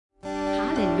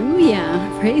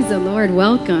Hallelujah. Praise the Lord.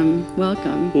 Welcome.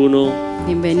 Welcome. Uno.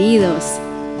 Bienvenidos.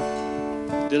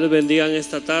 Dios les bendiga en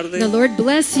esta tarde. The Lord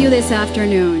bless you this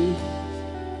afternoon.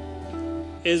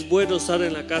 Es bueno estar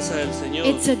en la casa del Señor.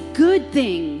 It's a good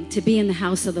thing to be in the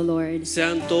house of the Lord.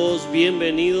 Sean todos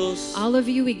bienvenidos. All of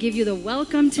you, we give you the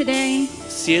welcome today.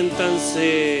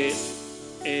 Siéntanse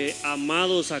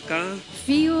amados acá.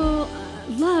 Feel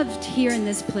loved here in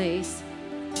this place.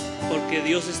 Porque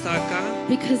Dios está acá.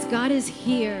 Because God is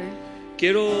here.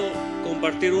 Quiero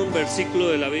compartir un versículo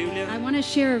de la Biblia. I want to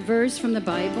share a verse from the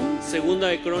Bible. Segunda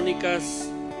de Crónicas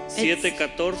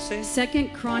 7:14.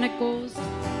 2 Chronicles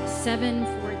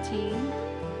 7:14.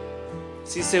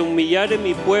 Si se humillare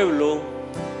mi pueblo,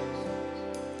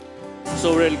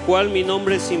 sobre el cual mi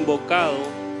nombre es invocado,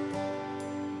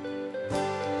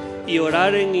 y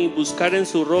oraren y buscaren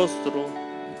su rostro,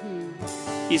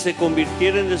 y se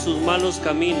convirtieren de sus malos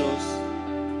caminos,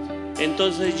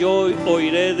 entonces yo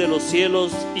oiré de los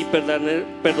cielos y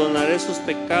perdonaré sus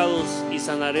pecados y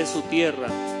sanaré su tierra.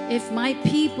 If my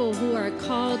people who are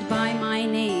called by my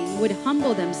name would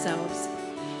humble themselves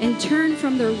and turn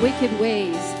from their wicked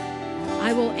ways,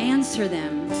 I will answer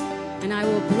them, and I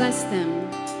will bless them,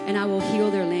 and I will heal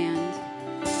their land.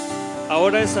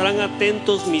 Ahora estarán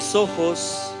atentos mis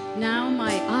ojos Now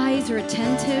my eyes are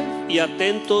attentive, y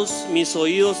atentos mis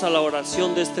oídos a la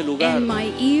oración de este lugar, and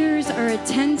my ears are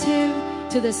attentive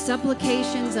to the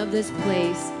supplications of this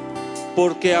place.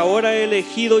 porque ahora he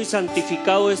elegido y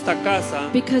santificado esta casa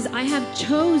Because I have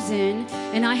chosen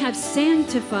and I have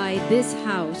sanctified this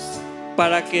house,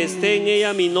 para que esté en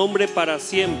ella mi nombre para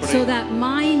siempre, so that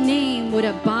my name would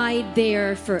abide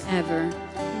there forever.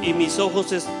 y mis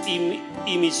ojos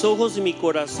y mi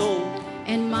corazón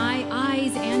And my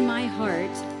eyes and my heart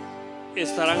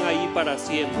estarán ahí para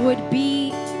siempre. would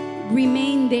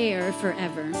remain there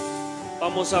forever.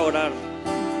 Vamos a orar.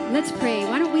 Let's pray.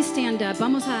 Why don't we stand up?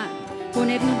 Vamos a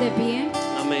ponernos de pie.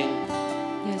 Amén.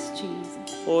 Yes, Jesus.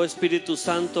 Oh Espíritu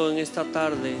Santo, en esta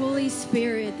tarde, Holy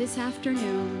Spirit, this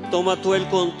afternoon, toma tú el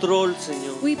control,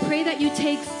 Señor. we pray that you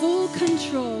take full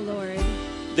control, Lord.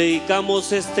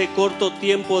 Dedicamos este corto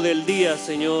tiempo del día,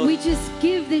 Señor, We just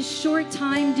give this short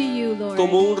time to you, Lord,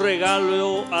 como un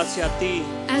regalo hacia ti.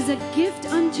 as a gift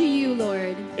unto you,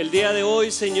 Lord. El día de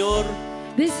hoy, Señor,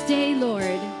 This day,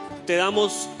 Lord, te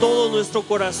damos todo nuestro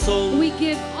corazón, we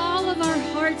give all of our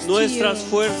hearts nuestras to you.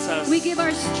 fuerzas, We give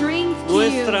our strength to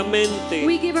nuestra you. mente,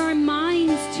 We give our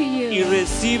minds to y you.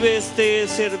 recibe este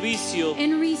servicio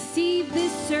And receive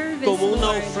this service, como una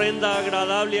Lord, ofrenda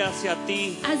agradable hacia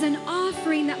ti, as an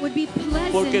offering that would be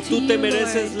pleasant porque to tú you, te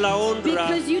mereces Lord, la honra,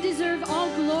 because you deserve all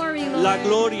glory, Lord, la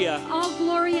gloria, all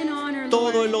glory and honor,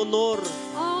 todo el Lord, honor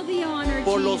all the honor,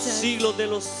 por los Jesus, siglos de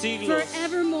los siglos.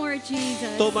 forevermore,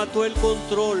 Jesus. Toma tú el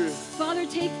control Father,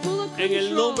 take full control en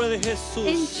el nombre de in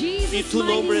Jesús, Jesus' y tu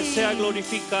mighty nombre name, sea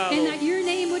glorificado and that your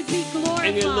name would be glorified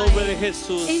en el nombre de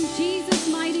Jesús. in Jesus'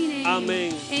 mighty name.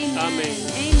 Amén. Amen. Amén.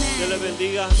 Dios le Amen.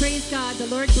 bendiga. Praise God. The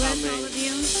Lord bless Amén. all of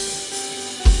you.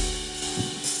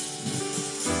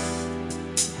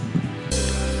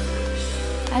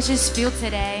 I just feel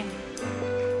today.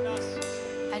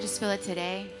 I just feel it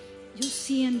today Yo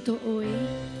siento hoy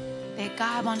that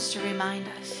God wants to remind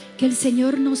us que el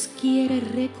Señor nos quiere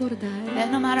recordar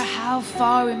that no matter how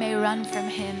far we may run from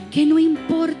Him, que no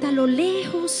importa lo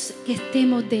lejos que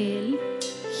estemos de Él,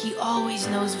 He always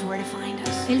knows where to find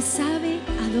us. Él sabe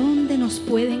a dónde nos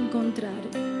puede encontrar.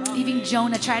 Even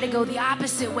Jonah tried to go the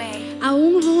opposite way,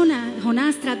 Aún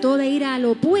Jonás trató de ir al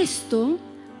opuesto,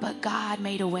 but God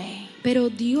made a way. pero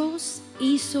Dios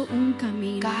hizo un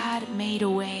camino. God made a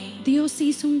way. Dios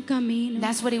hizo un camino.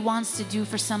 That's what He wants to do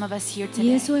for some of us here Y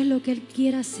today. eso es lo que Él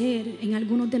quiere hacer en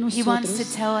algunos de He wants to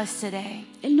nosotros. tell us today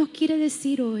Él nos quiere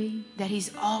decir hoy that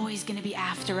He's always going to be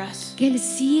after us, que Él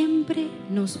siempre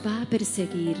nos va a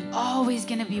perseguir, always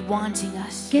going to be wanting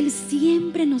us que Él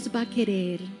siempre nos va a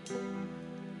querer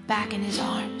back in His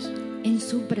arms. en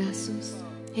sus brazos.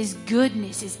 His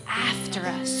goodness is after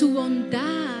us. Su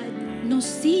bondad nos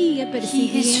sigue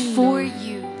He is for persiguiendo.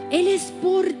 you. Él es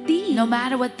por ti. No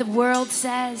matter what the world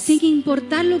says, Sin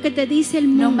importar lo que te dice el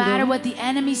no mundo, matter what the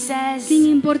enemy says, sin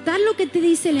importar lo que te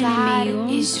dice el enemigo,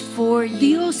 God is for you.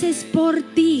 Dios es por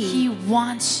ti. He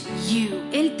wants you.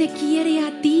 Él te quiere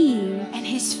a ti. And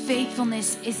His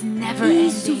faithfulness is never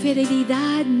Y su ending.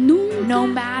 fidelidad nunca, No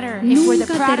matter if we're the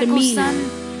nunca prodigal termina.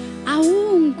 son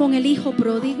Aún con el hijo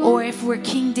pródigo, or if we're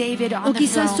King David o on the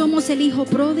quizás throne. somos el hijo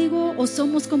pródigo o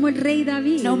somos como el rey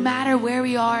David. No matter where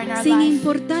we are in our Sin life,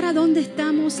 importar a dónde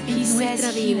estamos He en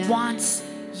nuestra says He vida, wants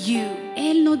you.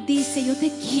 Él nos dice, yo te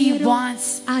He quiero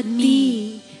wants a me.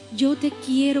 ti. yo te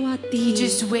quiero a ti. He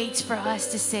just waits for us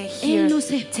to say, here, Él nos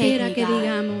take espera me, que God.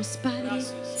 digamos, Padre,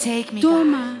 Take me,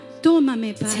 God.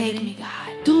 tómame, Take me, Padre.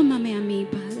 God. Tómame a mí,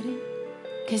 Padre.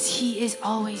 Because He is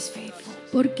always faithful.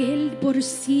 Porque Él por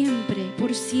siempre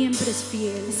es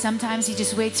fiel. Sometimes He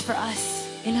just waits for us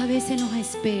Él a veces nos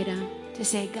espera to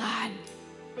say, God,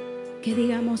 que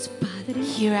digamos, Padre,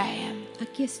 here I am.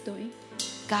 aquí estoy.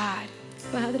 God,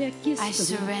 Padre, aquí I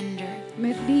estoy. surrender.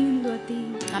 Me rindo a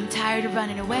ti. I'm tired of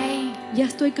running away. Ya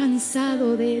estoy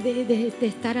cansado de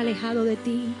estar alejado de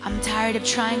ti. I'm tired of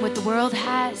trying what the world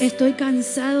has. Estoy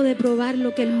cansado de probar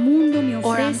lo que el mundo me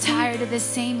Or I'm ofrece. tired of the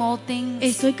same old things.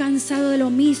 Estoy cansado de lo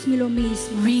mismo y lo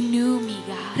mismo. Renew me,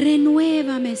 God.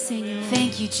 Renuévame, Señor.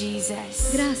 Thank you,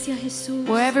 Jesus. Gracias, Jesús.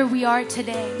 Wherever we are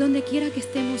today, Donde quiera que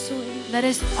estemos hoy, let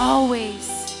us always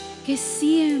que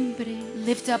siempre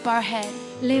lift up our head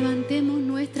levantemos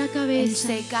nuestra and cabeza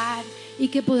say, God, y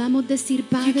que podamos decir, you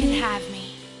can Padre, have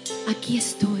me. aquí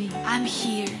estoy. I'm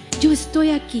here. Yo estoy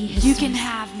aquí, You Jesús. can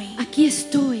have me. Aquí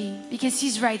estoy. Because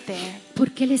He's right there.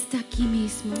 Porque Él está aquí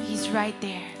mismo. He's right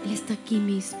there. Él está aquí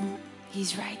mismo.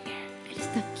 He's right there. Él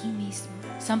está aquí mismo.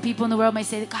 Some people in the world may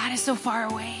say that God is so far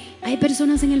away. Hay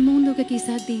personas en el mundo que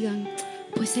quizás digan,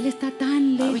 pues Él está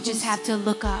tan But we lejos. just have to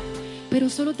look up. Pero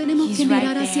solo tenemos He's que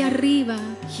mirar right hacia there. arriba.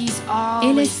 He's Él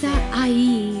always está there.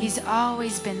 ahí. He's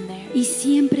always been there. Y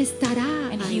siempre estará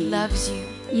And He ahí. loves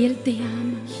you. Y Él te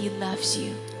ama. He loves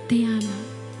you. Te ama.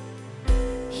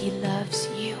 He loves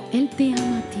you. Él te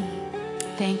ama a ti.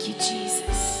 Thank you,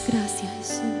 Jesus. Gracias,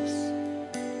 Jesús.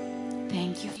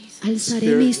 Thank you, Jesus. Alzaré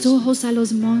Spirit mis is- ojos a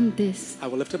los montes. I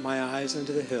will lift up my eyes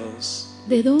unto the hills.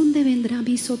 ¿De dónde vendrá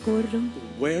mi socorro?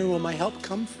 Where will my help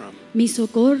come from? Mi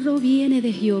socorro viene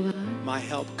de Jehová, My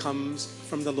help comes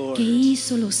from the Lord, que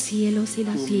hizo los cielos y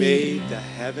la who made tierra. the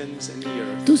heavens and the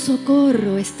earth. Tu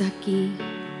socorro está aquí.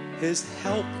 His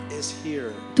help is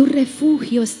here. Tu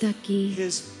refugio está aquí.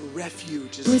 His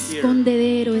refuge Tu is here.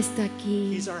 escondedero está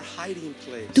aquí. He's our hiding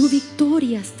place. Tu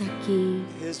victoria está aquí.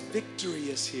 His victory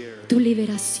is here. Tu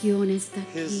liberación está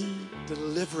His aquí.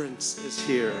 deliverance is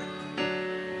here.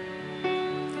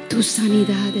 Tu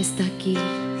sanidad está aquí.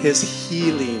 His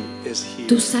healing is here.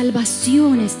 Tu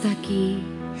salvación está aquí.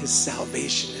 His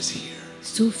salvation is here.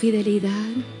 Su fidelidad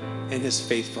And his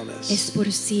faithfulness es por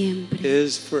siempre.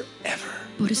 is forever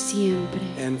Por siempre.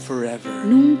 and forever.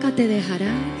 Nunca te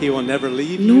dejará. He will never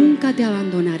leave you. Nunca te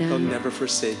abandonará. He'll never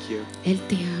forsake you. Él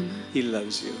te ama. He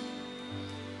loves you.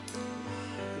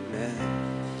 Amen.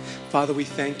 Father, we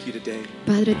thank you today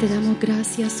Padre, te damos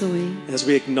gracias hoy. as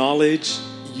we acknowledge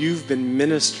you've been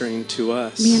ministering to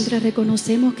us. Mientras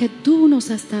reconocemos que tú nos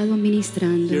has estado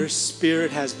ministrando. Your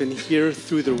spirit has been here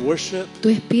through the worship, Tu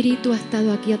espíritu ha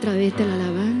estado aquí a través de la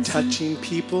alabanza, touching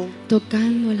people,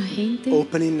 tocando a la gente,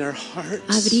 opening their hearts,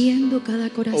 abriendo cada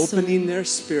opening corazón, their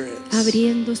spirits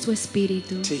abriendo su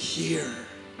espíritu to hear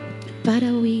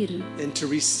para oír and to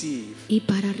receive y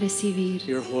para recibir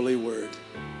your holy word.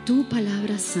 tu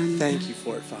palabra santa. Thank you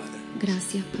for it, Father.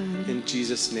 Gracias, Padre. In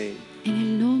Jesus' name, En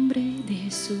el nombre de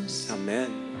Jesús. amen.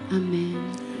 Amén.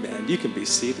 Amen. You can be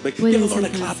seated. But give Pueden the Lord a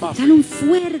clap sentarse. offering. Dale un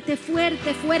fuerte,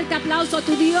 fuerte, fuerte aplauso a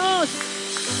tu Dios.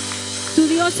 Tu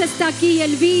Dios está aquí,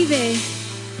 Él vive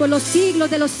por los siglos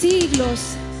de los siglos,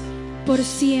 por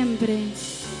siempre,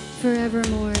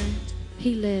 forevermore.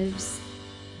 He lives.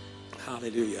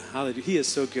 Hallelujah. Hallelujah. He is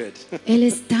so good. Él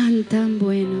es tan, tan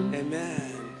bueno.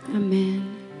 Amen. Amén.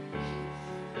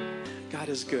 God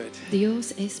is good.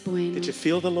 Dios es bueno. Did you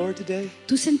feel the Lord today?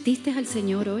 ¿Tú sentiste al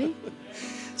Señor hoy?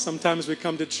 Sometimes we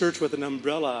come to church with an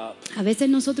umbrella up A veces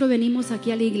nosotros venimos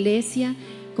aquí a la iglesia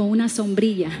con una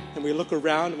sombrilla and we look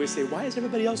around and we say, why is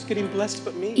everybody else getting blessed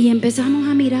but me? y empezamos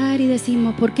a mirar y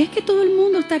decimos, ¿por qué es que todo el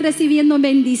mundo está recibiendo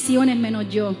bendiciones menos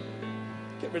yo?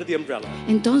 Get rid of the umbrella.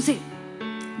 Entonces,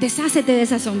 deshácete de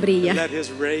esa And sombrilla let his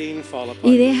rain fall upon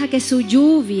y you. deja que su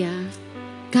lluvia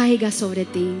caiga sobre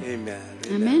ti. Amen.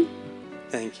 Amén.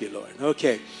 Thank you, Lord.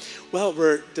 Okay. Well,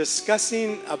 we're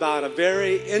discussing about a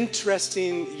very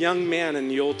interesting young man in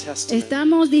the Old Testament.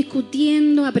 Estamos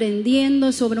discutiendo,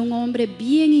 aprendiendo sobre un hombre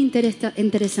bien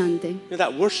interesante. You know,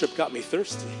 that worship got me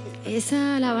thirsty.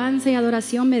 Esa alabanza y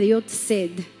adoración me dio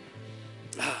sed.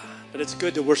 But it's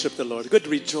good to worship the Lord. Good to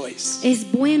rejoice.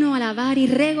 Es bueno alabar y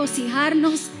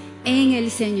regocijarnos en el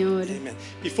Señor. Amen.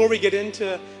 Before we get into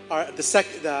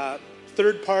the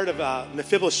third part of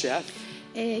Mephibosheth,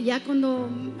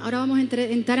 Ahora vamos a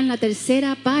entrar en la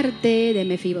tercera parte de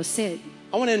Mephibosheth.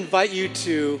 I want to invite you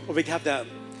to, we have the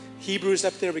Hebrews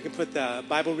up there. We can put the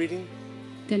Bible reading.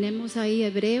 Tenemos ahí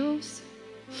Hebreos.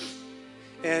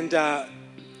 And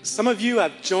some of you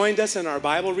have joined us in our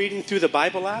Bible reading through the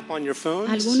Bible app on your phones.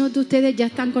 Algunos de ustedes ya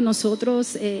están con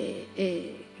nosotros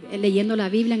leyendo la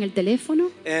Biblia en el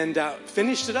teléfono and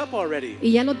finished it up already.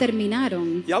 y ya lo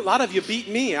terminaron. Yeah, a lot of you beat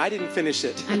me. I didn't finish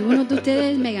it. Algunos de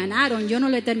ustedes me ganaron, yo no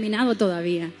lo he terminado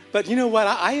todavía. But you know what?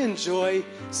 I enjoy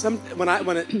when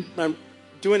I'm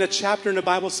doing a chapter in the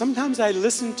Bible. Sometimes I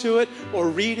listen to it or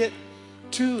read it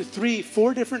 2, 3,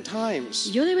 4 different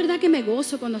times. Yo de verdad que me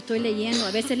gozo cuando estoy leyendo.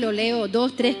 A veces lo leo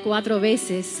 2, 3, 4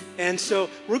 veces. And so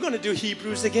we're going to do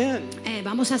Hebrews again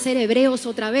Vamos a hacer Hebreos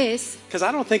otra vez, because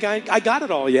I don't think I got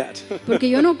it all yet. porque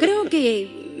yo no creo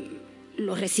que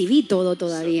lo recibí todo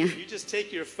todavía. You just take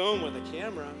your phone with a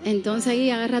camera Entonces ahí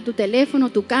agarra tu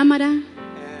teléfono, tu cámara,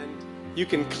 and you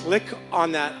can click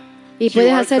on that y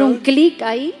puedes QR hacer un code, clic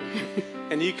ahí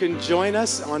and you can join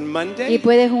us on y Monday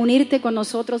puedes unirte con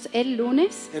nosotros el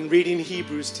lunes and reading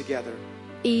Hebrews together.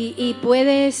 y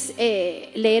puedes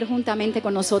leer juntamente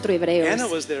con nosotros Hebreos. Anna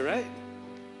was there, right?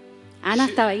 Ana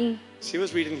estaba ahí. She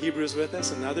was reading Hebrews with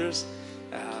us, and others,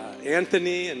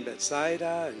 Anthony and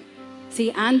Bethsaida. And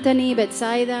Sí, Anthony,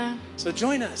 Betsaida, so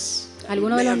join us.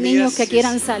 algunos de los Man, niños yes, que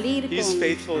quieran he's salir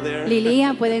faithful con there.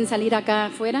 Lilia pueden salir acá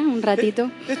afuera un ratito.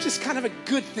 It's just kind of a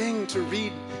good thing to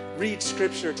read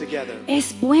Scripture together.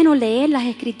 Es bueno leer las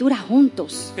escrituras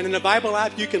juntos. And in the Bible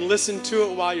app, you can listen to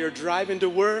it while you're driving to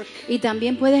work. Y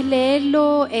también puedes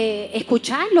leerlo,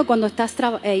 escucharlo cuando estás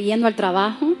yendo al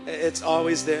trabajo. It's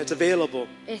always there. It's available.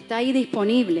 Está ahí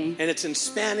disponible. And it's in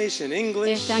Spanish and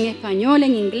English. Está en español,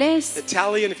 en inglés,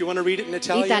 Italian, if you want to read it in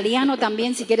Italian. italiano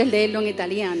también si quieres leerlo en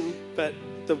italiano. But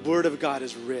the Word of God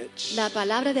is rich. La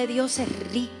palabra de Dios es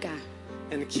rica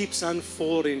And it keeps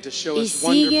unfolding to show y us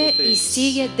wonderful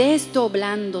sigue things.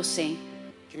 desdoblándose.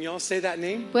 Can you all say that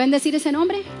name? ¿Pueden decir ese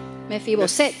nombre?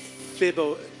 Mephibosheth.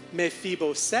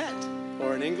 Mephibosheth,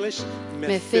 or in English,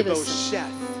 Mephibosheth. Mephibosheth.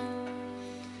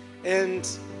 And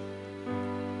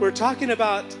we're talking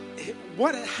about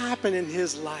what happened in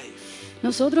his life.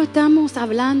 Nosotros estamos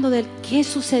hablando de qué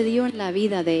sucedió en la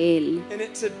vida de él. And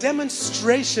it's a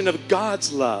demonstration of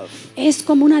God's love. Es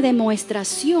como una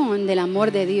demostración del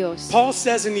amor de Dios. Paul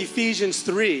says in Ephesians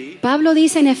 3 Pablo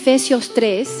dice en Efesios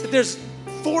 3 that there's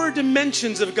 4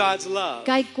 dimensions of God's love.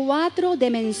 que hay 4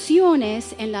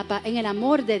 dimensiones en el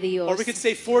amor de Dios. Or we could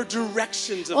say 4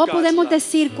 directions of O God's podemos love.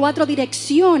 decir 4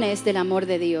 direcciones del amor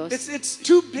de Dios. It's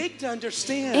too big to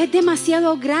understand. Es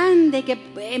demasiado grande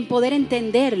en poder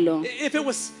entenderlo. If it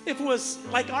was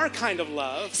like our kind of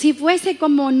love, Si fuese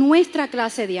como nuestra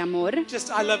clase de amor, just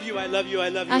I love you, I love you,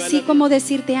 I love you, I así love como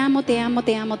decir te amo, te amo,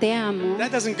 te amo, te amo, you.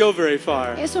 That doesn't go very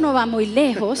far. eso no va muy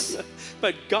lejos.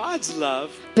 But God's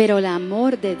love Pero el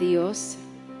amor de Dios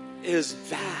is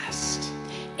vast.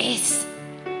 es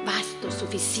vasto,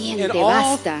 suficiente, And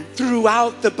all basta.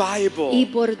 throughout the Y Bible,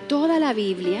 por toda la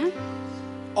Biblia,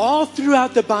 all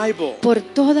throughout the Bible, por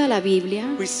toda la Biblia,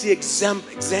 we see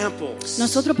examples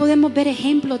nosotros podemos ver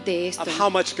ejemplos de esto, of how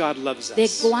much God loves de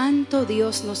us. cuánto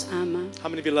Dios nos ama. How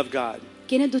many of you love God?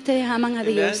 ¿Quiénes de ustedes aman a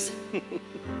Dios?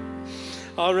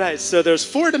 All right, so there's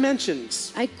 4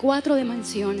 dimensions. Hay 4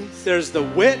 dimensiones. There's the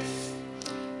width,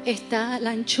 Está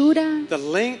la anchura, the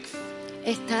length,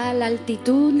 está la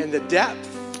altitud, and the depth,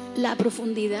 la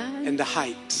profundidad and the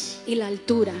height. y la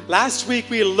altura. Last week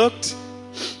we looked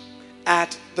at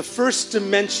the first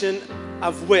dimension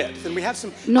of width, and we have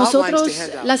some outlines Nosotros to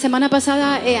hand out. la semana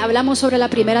pasada hablamos sobre la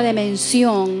primera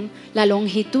dimensión, la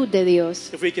longitud de Dios.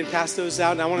 If we can pass those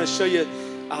out, and I want to show you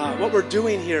what we're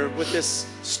doing here with this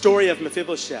story of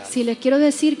Mephibosheth. Si les quiero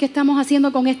decir qué estamos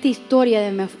haciendo con esta historia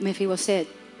de Mephibosheth.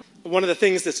 One of the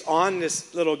things that's on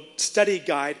this little study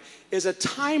guide is a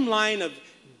timeline of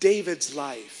David's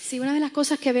life. Sí, una de las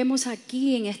cosas que vemos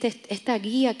aquí en esta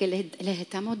guía que les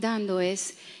estamos dando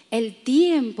es el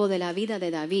tiempo de la vida de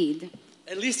David.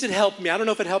 At least it helped me. I don't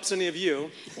know if it helps any of you.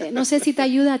 No sé si te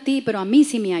ayuda a ti, pero a mí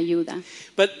sí me ayuda.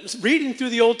 But reading through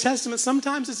the Old Testament,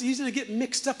 sometimes it's easy to get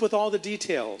mixed up with all the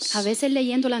details. A veces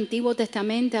leyendo el Antiguo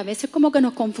Testamento, a veces como que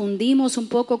nos confundimos un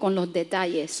poco con los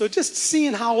detalles. So just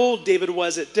seeing how old David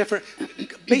was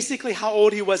basically how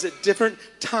old he was at different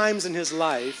times in his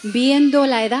life, Viendo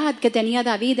la edad que tenía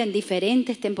David en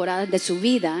diferentes temporadas de su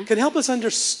vida, can help us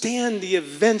understand the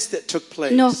events that took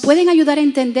place. nos pueden ayudar a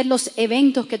entender los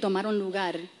eventos que tomaron lugar.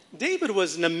 David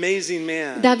was an amazing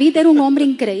man. David era un hombre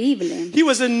increíble. He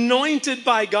was anointed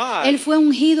by God Él fue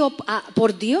ungido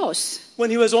por Dios. when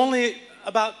he was only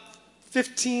about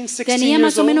 15, 16 Tenía years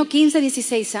más o menos old. 15,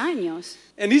 16 años.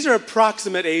 And these are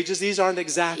approximate ages. These aren't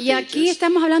exact Y aquí ages.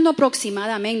 estamos hablando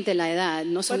aproximadamente la edad,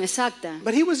 no son exactas.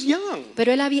 But he was young.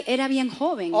 Pero él era bien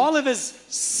joven. All of his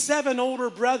 7 older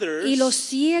brothers, Y los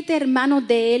 7 hermanos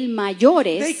de él they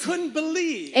mayores, couldn't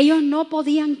believe ellos no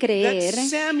podían that creer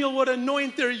Samuel would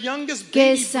anoint their youngest que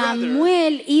baby brother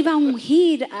Samuel iba a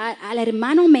ungir al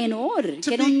hermano menor,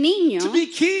 que era un niño, to be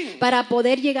king. para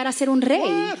poder llegar a ser un rey.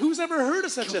 What? Who's ever heard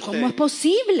of such a ¿Cómo es thing?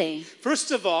 posible?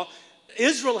 First of all,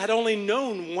 Israel had only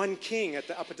known one king up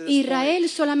to this Israel point,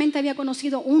 solamente había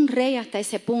conocido un rey hasta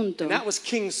ese punto, and that was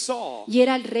King Saul. y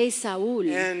era el rey Saúl.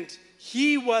 And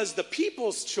he was the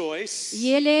people's choice,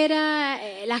 Y él era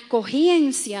la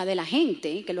escogiencia de la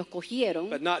gente, que lo escogieron,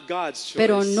 but not God's choice.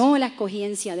 pero no la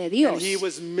escogiencia de Dios. And he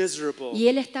was miserable. Y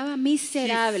él estaba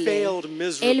miserable. He failed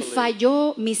miserably. Él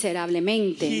falló He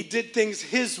miserablemente. did things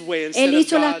his way instead Él of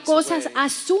hizo las God's cosas way. a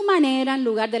su manera en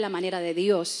lugar de la manera de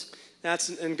Dios.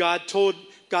 And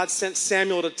God sent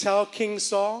Samuel to tell King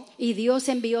Saul. Y Dios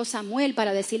envió a Samuel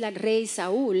para decirle al rey He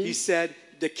Saúl. said,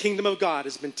 "The kingdom of God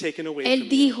has been taken away Él from you."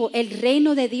 dijo, el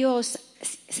reino de Dios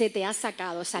se te ha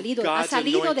sacado, ha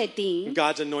salido de ti,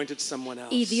 God's anointed someone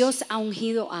else. y Dios ha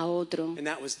ungido a otro. And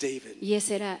that was David. Y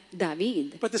ese era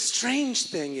David. But the strange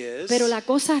thing is, Pero la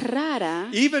cosa rara,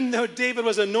 even though David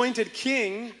was anointed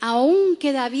king,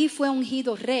 aunque David fue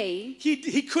ungido rey,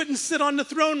 he couldn't sit on the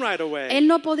throne right away. él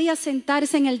no podía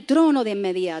sentarse en el trono de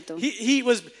inmediato. He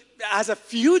was as a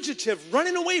fugitive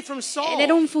running away from Saul. Él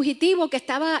era un fugitivo que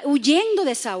estaba huyendo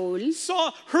de Saúl.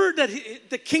 Saul heard that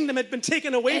the kingdom had been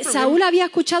taken away from Saúl him había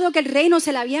escuchado que el reino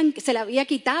se le había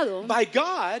quitado, by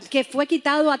God. que fue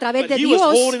quitado a través But de he was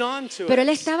Dios, holding on to pero it. él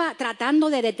estaba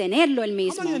tratando de detenerlo él How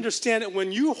mismo. many understand that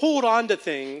when you hold on to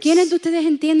things ¿Quiénes de ustedes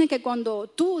entienden que cuando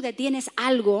tú detienes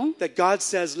algo that God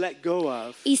says let go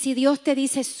of, y si Dios te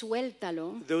dice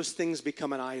suéltalo, those things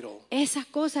become an idol? esas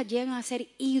cosas llegan a ser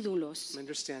ídolos?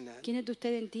 Understand that? ¿Quiénes de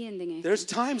ustedes entienden esto? There's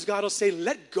times God will say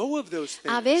let go of those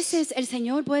things. A veces el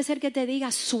Señor puede ser que te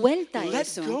diga suelta Let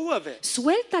eso, go of it.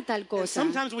 suelta tal And cosa.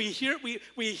 sometimes we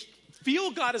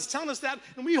feel God is telling us that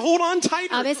and we hold on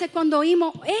tighter. A veces cuando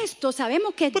oímos esto,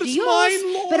 sabemos que es But it's Dios,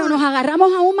 mine, Lord. pero nos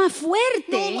agarramos aún más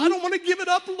fuerte No, I don't want to give it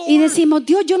up, Lord. y decimos,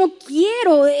 Dios, yo no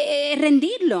quiero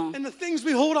rendirlo. And the things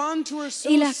we hold on to are so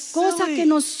Y las cosas silly, que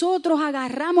nosotros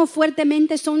agarramos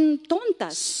fuertemente son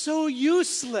tontas. so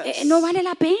useless No vale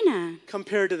la pena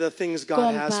compared to the things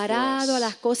God has for comparado a us.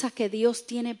 las cosas que Dios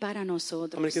tiene para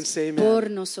nosotros, How many can say amen? por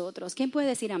nosotros. ¿Quién puede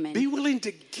decir amén? Be willing to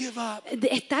give up.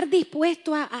 Estar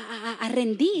dispuesto a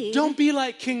rendir. Don't be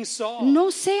like King Saul.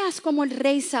 No seas como el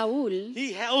rey Saúl.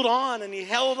 He held on and he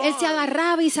held Él se on.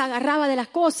 agarraba y se agarraba de las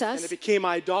And cosas it became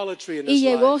idolatry in y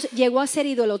his life. llegó a ser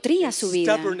idolatría a su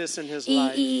vida. Stubbornness in his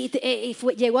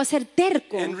Llegó a ser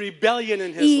terco And rebellion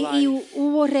in his y life.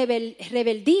 hubo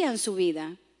rebeldía en su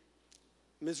vida.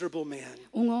 Miserable man.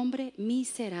 Un hombre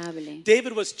miserable.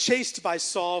 David was chased by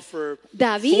Saul for 4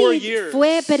 David years.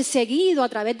 fue perseguido a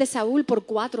través de Saúl por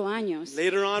 4 años.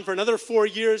 Later on, for another 4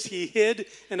 years, he hid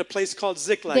in a place called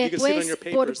Ziklag. You can see it on your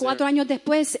Después, por papers 4 there. años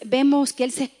después, vemos que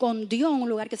él se escondió en un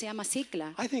lugar que se llama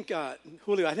Ziklag. I think,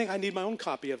 Julio, I think I need my own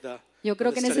copy of the Yo creo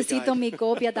of the que study necesito guide. mi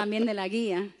copia también de la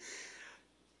guía.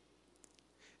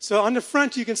 So on the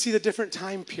front, you can see the different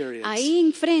time periods. Ahí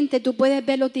enfrente tú puedes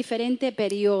ver los diferentes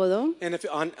periodos. And if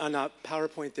on a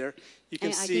PowerPoint there, you can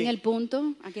Aquí en see el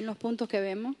punto, aquí en los puntos que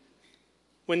vemos.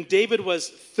 when David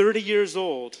was 30 years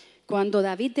old, Cuando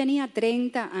David tenía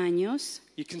 30 años,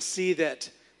 you can see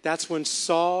that's when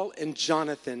Saul and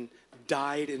Jonathan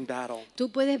died in battle.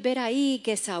 tú puedes ver ahí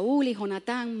que Saúl y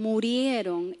Jonatán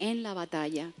murieron en la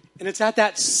batalla. And it's at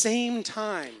that same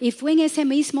time, Y fue en ese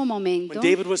mismo momento, when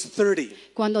David was 30,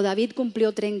 cuando David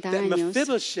cumplió 30 that años,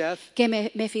 Mephibosheth que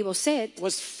Mephibosheth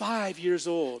was 5 years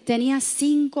old. tenía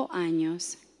 5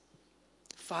 años.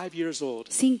 5 years old.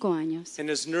 5 años. And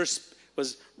his nurse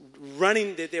was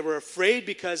running. They were afraid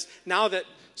because now that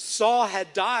Saul had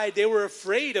died, they were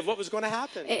afraid of what was going to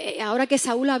happen. Ahora que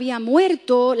Saúl había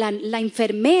muerto, la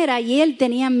enfermera y él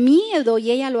tenían miedo y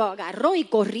ella lo agarró y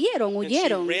corrieron, And she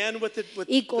huyeron. ran with Y the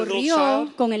little corrió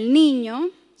child. con el niño.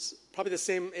 Probably the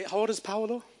same. How old is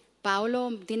Paolo?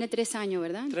 Paulo tiene 3 años,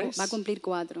 ¿verdad? 3. Va a cumplir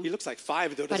 4. He looks like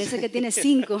 5 though. Parece doesn't que he? tiene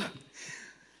 5.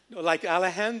 Like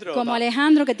Alejandro. Como about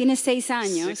Alejandro, que tiene 6 6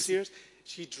 años, years.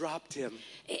 She dropped him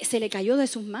se le cayó de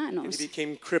sus and manos he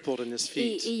became crippled in his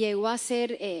feet. y llegó a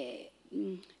ser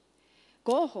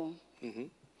cojo.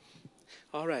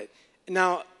 All right.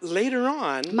 Now, later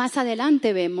on, Más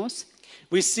adelante vemos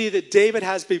we see that David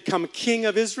has become king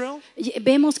of Israel.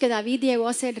 que David llegó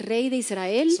a ser rey de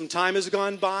Israel. Some time has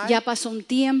gone by. Ya pasó un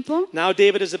tiempo. Now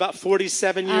David is about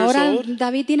 47 years Ahora old.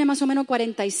 David tiene más o menos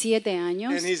 47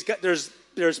 años. And there's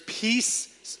there's peace,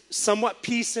 somewhat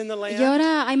peace in the Y land.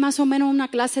 ahora hay más o menos una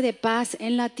clase de paz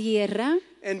en la tierra.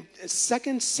 And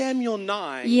 2 Samuel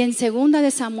 9, Y en 2 de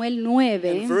Samuel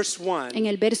 9, in verse 1, en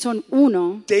el verso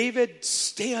 1, David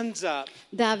stands up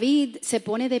David se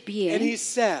pone de and he pie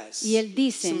says y él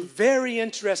dice some very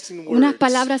interesting unas words.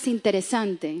 palabras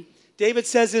interesantes. David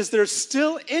says, "Is there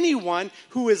still anyone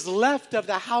who is left of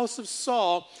the house of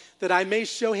Saul that I may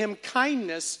show him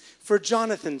kindness for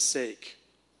Jonathan's sake?"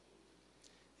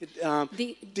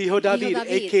 Dijo David,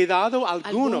 "He quedado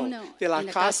alguno de la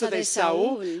casa de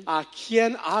Saúl a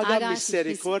quien haga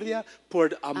misericordia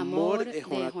por amor de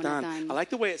Jonatán." I like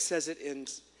the way it says it in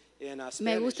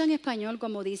Me gusta Spanish. en español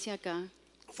como dice acá,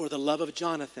 For the love of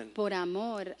Jonathan, por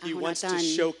amor a he wants to Jonatán,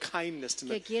 show kindness to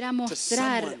que quiera to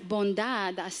mostrar someone.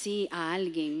 bondad así a He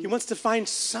alguien, wants to find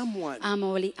someone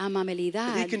that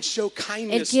amabilidad. he can show Él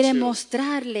kindness quiere to.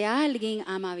 mostrarle a alguien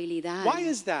amabilidad. Why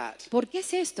is that? ¿Por qué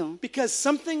es esto? Because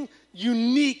something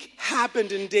unique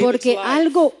happened in David's Porque life.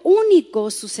 algo único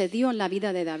sucedió en la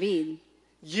vida de David.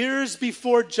 Years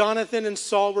before Jonathan and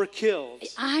Saul were killed,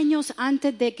 Años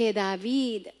antes de que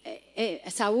David,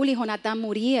 Saúl y Jonatán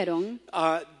murieron,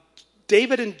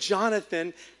 David and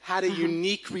Jonathan had a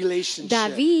unique relationship.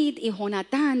 David y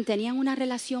Jonatán tenían una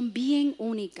relación bien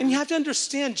única. And you have to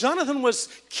understand, Jonathan was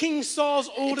King Saul's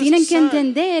oldest Tienen que son.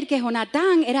 entender que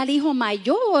Jonatán era el hijo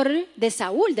mayor de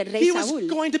Saúl, del rey He was Saúl.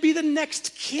 going to be the next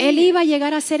king. Él iba a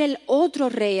llegar a ser el otro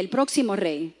rey, el próximo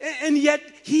rey. And yet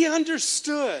he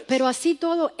understood Pero así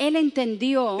todo, él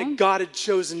entendió that God had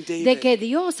chosen David. de que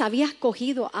Dios había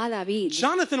escogido a David.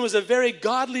 Jonathan was a very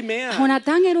godly man.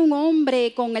 Jonatán era un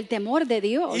hombre con el temor de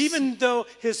Dios. Even though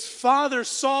his father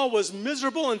Saul was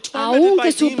miserable and tormented by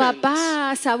Aunque su demons,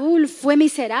 papá Saúl fue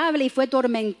miserable y fue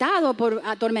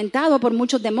atormentado por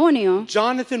muchos demonios,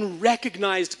 Jonathan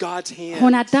recognized God's hand.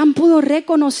 Jonatán pudo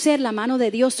reconocer la mano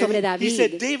de Dios sobre And he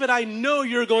said, David. David, I know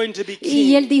you're going to be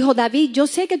Y él king, dijo, David, yo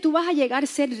sé que tú vas a llegar a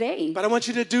ser rey, but I want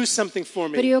you to do something for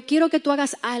pero me. yo quiero que tú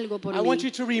hagas algo por I want mí.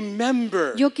 you to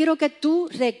remember. Yo quiero que tú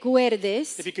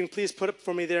recuerdes, If you can please put up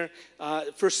for me there,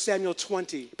 1 Samuel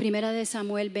 20, Primera de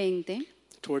Samuel 20,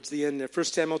 towards the end there. 1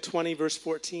 Samuel 20, verse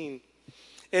 14.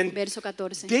 And verso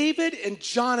 14. David and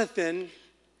Jonathan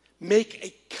make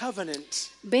a covenant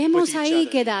with Vemos each ahí other.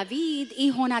 que David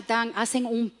y Jonatán hacen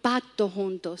un pacto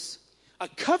juntos. A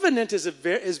covenant is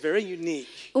very unique.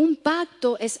 Un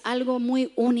pacto es algo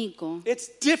muy único.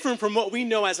 It's different from what we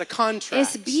know as a contract.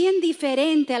 Es bien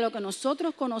diferente a lo que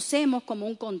nosotros conocemos como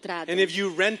un contrato. And if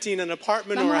you're renting an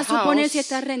apartment or Vamos a a suponer si house,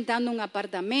 estás rentando un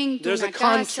apartamento, There's una a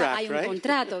casa, contract, hay un right?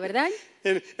 contrato, ¿verdad?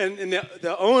 and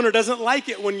the owner doesn't like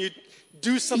it when you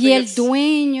do something Y el that's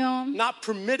dueño not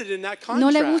permitted in that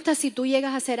no le contract. gusta si tú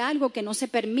llegas a hacer algo que no se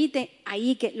permite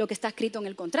ahí que lo que está escrito en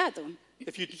el contrato.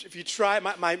 If you try,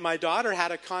 my daughter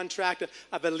had a contract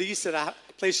of a lease at a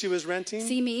place she was renting,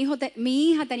 Sí, mi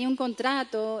hija tenía un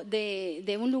contrato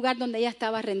de un lugar donde ella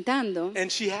estaba rentando and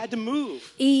she had to move.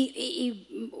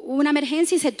 y hubo una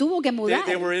emergencia y se tuvo que mudar.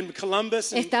 They were in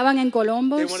Columbus, and Estaban en they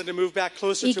Columbus wanted to move back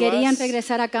closer y to querían us.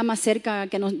 regresar acá más cerca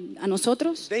que a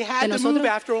nosotros. They que had to nosotros. move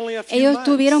after only a few Ellos months.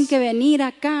 tuvieron que venir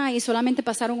acá y solamente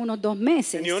pasaron unos 2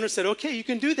 meses. And the owner said, "Okay, you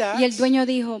can do that." Y el dueño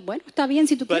dijo, bueno, está bien,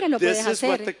 si tú But quieres lo puedes this is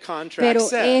what hacer. the contract Pero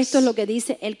says. esto es lo que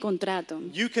dice el contrato.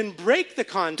 You can break the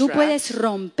Tú contract, puedes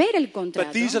romper el but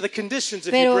contrato, these are the conditions if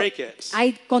you pero break it.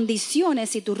 hay condiciones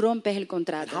si tú rompes el And how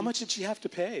contrato. much did she have to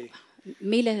pay?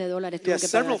 Miles de dólares tuvo Yeah, que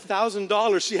several pagar.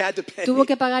 $1,000s she had to pay. Tuvo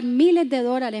que pagar miles de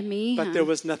dólares mi hija, But there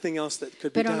was nothing else that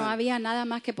could be pero no done. había nada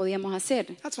más que podíamos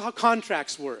hacer. That's how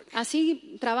contracts work.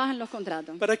 Así trabajan los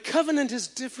contratos. But a covenant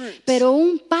is different. Pero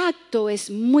un pacto es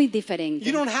muy diferente.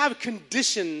 You don't have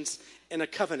conditions in a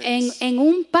covenant. En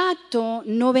un pacto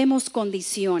no vemos In a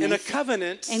condiciones.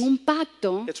 covenant, En un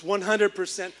pacto it's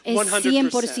 100%. es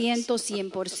 100%.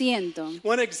 100%.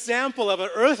 One example of an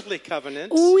earthly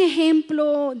covenant Un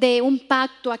ejemplo de un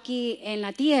pacto aquí en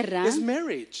la tierra is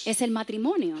marriage. es el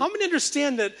matrimonio. How many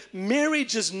understand that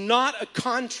marriage is not a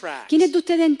contract? ¿Quiénes de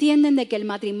ustedes entienden de que el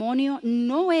matrimonio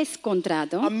no es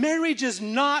contrato? A marriage is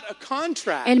not a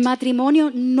contract. El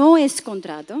matrimonio no es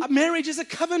contrato. A marriage is a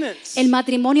covenant. El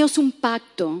matrimonio es un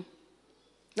pacto.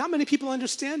 Not many people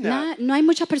understand that. No hay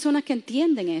muchas personas que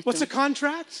entienden esto. What's a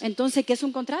contract? Entonces, ¿qué es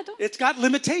un contrato? It's got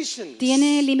limitations.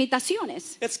 Tiene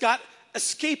limitaciones. It's got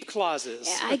escape clauses.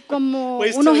 Hay como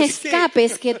Ways to unos escape.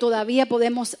 escapes que todavía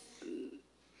podemos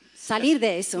salir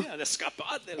de eso. Yeah,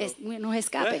 escapátelo. Unos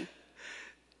escapes.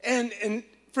 And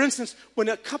for instance, when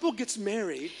a couple gets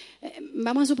married,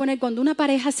 Vamos a suponer cuando una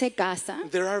pareja se casa,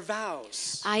 there are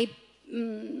vows. hay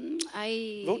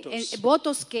hay Votos.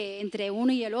 votos que entre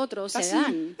uno y el otro se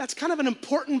dan. That's kind of an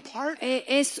important part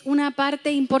Es una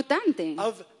parte importante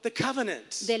of the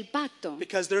covenant. del pacto.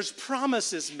 Because there's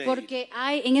promises made. Porque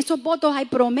en esos votos hay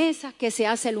promesas que se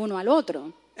hace el uno al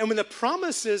otro. And when the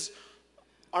promises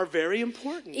are very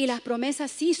important. Y las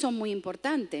promesas sí son muy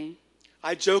importantes.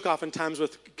 I joke oftentimes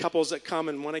with couples that come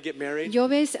and want to get married. Yo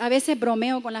a veces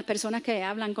bromeo con las personas que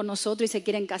hablan con nosotros y se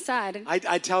quieren casar.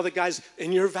 I tell the guys,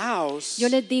 in your vows, Yo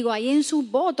les digo, ahí en sus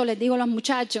votos, les digo a los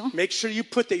muchachos, make sure you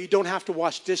put that you don't have to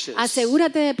wash dishes.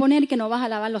 asegúrate de poner que no vas a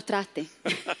lavar los trastes.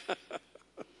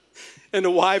 And the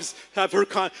wives have her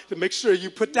to make sure you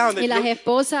put down that Y las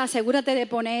esposas, asegúrate de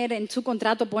poner, en su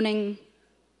contrato ponen,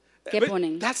 ¿qué But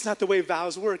ponen? that's not the way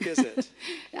vows work, is it?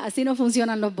 Así no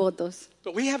funcionan los votos.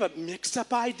 But we have a mixed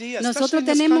up idea, especially Nosotros in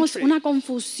this tenemos country. una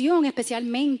confusión,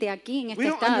 especialmente aquí en este We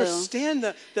don't estado.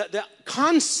 understand the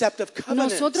concept of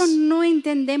covenants. Nosotros no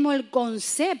entendemos el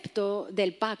concepto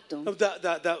del pacto, Of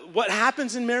what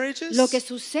happens in marriages. lo que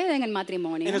sucede en el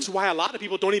matrimonio. And it's why a lot of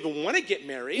people don't even want to get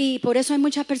married. Y por eso hay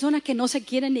muchas personas que no se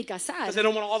quieren ni casar, Because they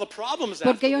don't want all the problems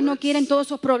porque ellos no afterwards. quieren todos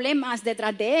esos problemas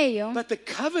detrás de ellos. But the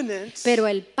covenant Pero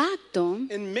el pacto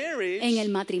in marriage en el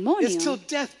matrimonio is till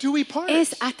death do we part.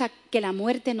 es hasta que la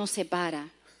muerte nos separa.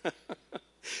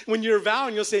 When you're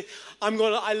vowing, you'll say, I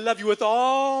love you with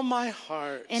all my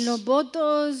heart. En los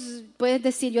votos puedes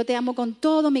decir, yo te amo con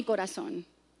todo mi corazón,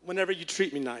 Whenever you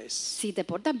treat me nice. si te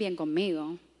portas bien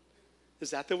conmigo. Is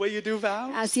that the way you do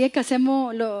vows? ¿Así es que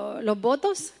hacemos los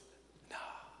votos?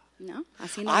 No,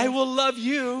 así no I es. will love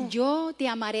you, Yo te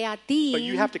amaré a ti. but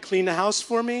you have to clean the house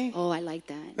for me, Oh, I like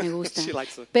that. Me gusta. She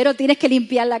likes it. Pero tienes que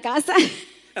limpiar la casa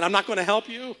and I'm not going to help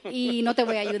you. y no te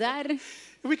voy a ayudar.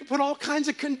 We can put all kinds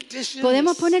of conditions.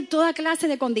 Podemos poner toda clase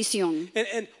de condición.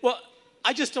 And well,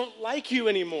 I just don't like you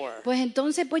anymore. Pues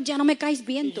entonces pues ya no me caes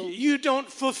bien tú. You don't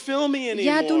fulfill me anymore.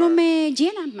 Ya tú no me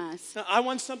llenas más. I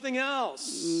want something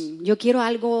else. Yo quiero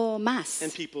algo más,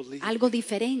 And people leave. algo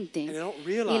diferente. And they don't Y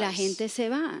realize la gente se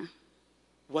va.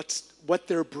 what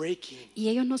they're breaking. Y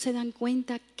ellos no se dan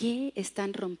cuenta que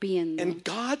están rompiendo. In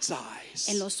God's eyes,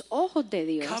 En los ojos de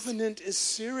Dios, covenant is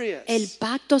serious. el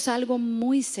pacto es algo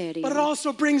muy serio. But it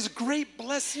also brings great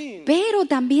blessing. Pero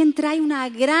también trae una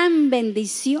gran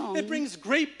bendición. It brings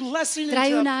great blessing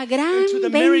Trae una gran into the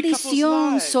married couple's bendición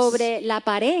lives. sobre la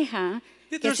pareja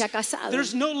que There's- se ha casado.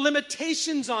 There's no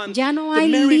limitations on Ya no the hay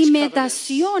marriage covenant.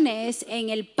 limitaciones en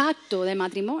el pacto de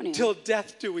matrimonio Till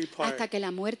death do we part. hasta que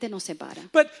la muerte nos separa.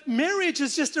 But marriage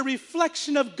is just a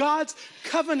reflection of God's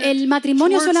covenant. El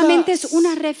matrimonio towards solamente us. es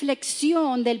una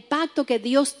reflexión del pacto que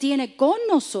Dios tiene con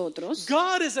nosotros.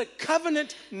 God is a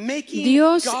covenant making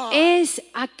Dios God. es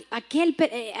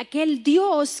aquel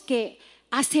Dios que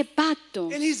hace pacto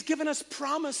And he's given us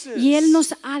promises. y Él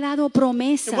nos ha dado And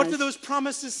promesas. what do those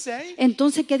promises say?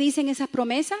 Entonces, ¿qué dicen esas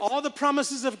promesas? All the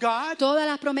promises of God Todas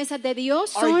las promesas de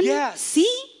Dios are son yes sí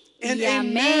and y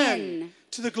amen amén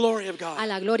to the glory of a God.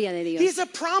 la gloria de Dios. He's a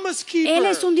promise keeper. Él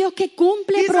es un Dios que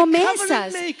cumple He's a promesas.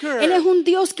 covenant maker. Él es un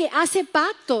Dios que hace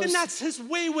pactos. And that's his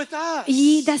way with us.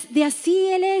 Y de así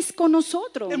Él es con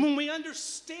nosotros. And when we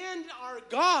understand our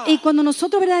God, Y cuando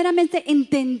nosotros verdaderamente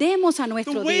entendemos a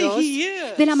nuestro The way Dios, He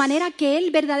is, de la manera que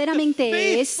Él verdaderamente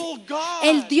the es, faithful God,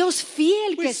 el Dios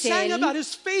fiel we que es sang Él, about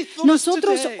his faithfulness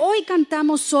nosotros today. hoy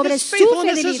cantamos sobre His su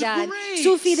faithfulness is fidelidad. great.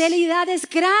 Su fidelidad es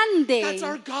That's grande.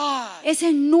 our God. Ese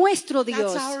es nuestro That's Dios.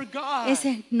 our God. Ese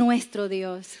es nuestro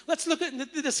Dios. Let's look at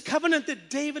this covenant that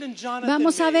David and Jonathan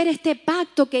Vamos a ver made. este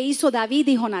pacto que hizo David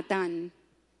y Jonatán.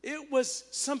 It was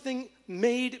something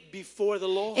made before the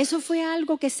Lord. Eso fue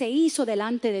algo que se hizo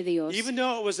delante de Dios. Even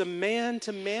though it was a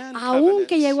man-to-man Aunque covenant,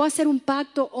 llegó a ser un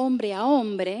pacto hombre a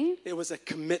hombre, it was a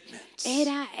commitment.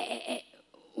 era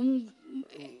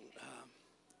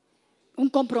un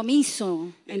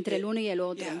compromiso entre el uno y el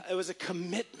otro. Yeah, it was a Un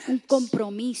commitment.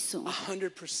 compromiso.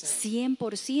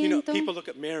 100%. You know, 100%. people look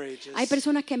at marriages Hay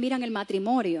personas que miran el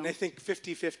matrimonio and they think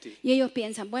 50-50. y ellos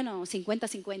piensan, bueno,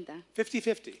 50-50.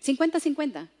 50-50.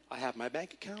 50-50. I have my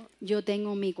bank account. Yo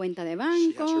tengo mi cuenta de She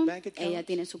has banco, her bank account. ella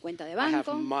tiene su cuenta de I have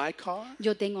banco, my car.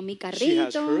 yo tengo mi She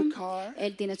has carrito, her car.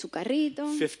 él tiene su carrito.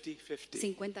 50-50.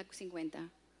 50-50.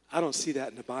 I don't see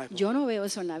that in the Bible. Yo no veo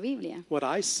eso en la Biblia. What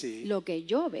I see Lo que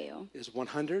yo veo is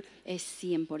 100 es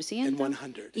and 100%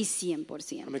 100. y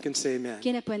How many 100%. can say amen?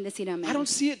 ¿Quiénes pueden decir I amén? don't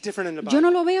see it different in the Yo Bible.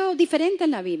 no lo veo diferente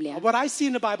en la Biblia. What I see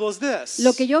in the Bible is this.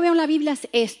 Lo que yo veo en la Biblia es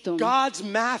esto. God's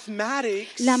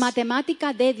mathematics La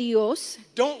matemática de Dios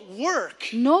don't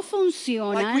work no like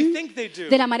funcionan we think they do.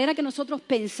 de la manera que nosotros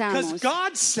Because pensamos.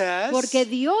 God says Porque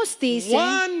Dios dice,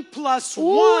 1 plus 1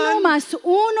 1 más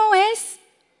 1 es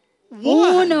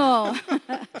Uno.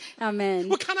 Amén.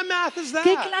 What kind of math is that?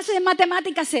 ¿Qué clase de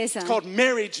matemática es esa? It's called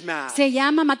marriage math. Se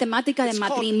llama matemática de It's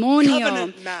called matrimonio.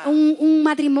 covenant math.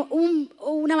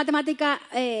 Una matemática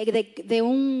de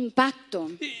un pacto.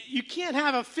 You can't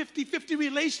have a 50-50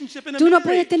 relationship in a Tú no marriage.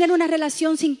 puedes tener una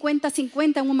relación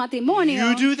 50-50 en un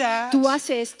matrimonio. You do that. Tú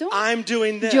haces esto. I'm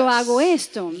doing this. Yo hago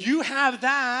esto. You have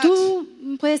that. Tú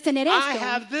puedes tener I esto.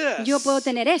 have this. Yo puedo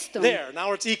tener esto. There,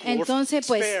 now it's equal. Entonces, It's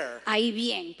pues, fair. ahí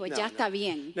bien, pues No, ya no. está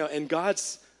bien. No, and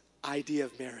God's idea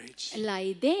of marriage La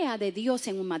idea de Dios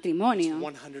en un matrimonio is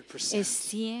 100%.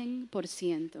 es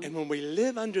 100%. And when we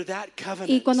live under that covenant,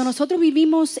 Y cuando nosotros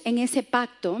vivimos en ese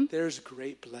pacto, there's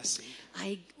great blessing.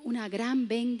 hay una gran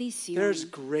bendición. There's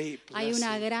great Hay blessing.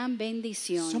 una gran So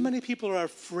bendición. many people are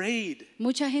afraid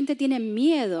Mucha gente tiene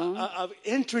miedo of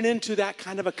entering into that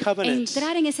kind of a covenant.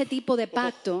 entrar en ese tipo de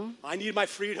pacto. I need my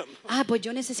freedom. Ah, pues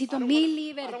yo necesito I don't mi wanna-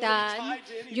 libertad. I don't wanna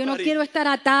tie to Yo no anybody. quiero estar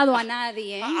atado a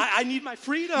nadie. I need my Yo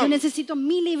freedom. necesito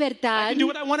mi libertad. I can do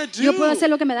what I wanna do. Yo puedo hacer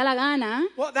lo que me da la gana.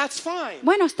 Well, that's fine.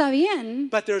 Bueno, está bien.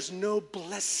 But there's no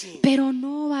blessing Pero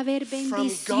no va a haber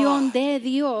bendición God de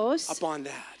Dios upon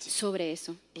that. sobre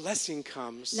eso. Blessing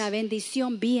comes La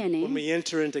bendición when viene we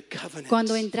enter into covenant.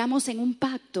 cuando entramos en un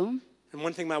pacto. And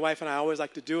one thing my wife and I always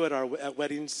like to do at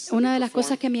weddings that Una we de las perform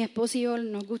cosas que mi esposo y yo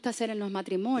nos gusta hacer en los is we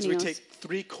matrimonios take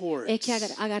 3 chords. es que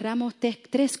agarramos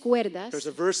tres cuerdas. There's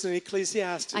a verse in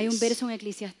Ecclesiastes Hay un verso en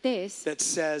Eclesiastés that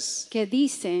says que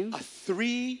dice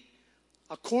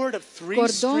a cord of 3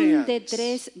 cordón de strands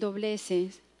 3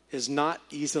 dobleces is not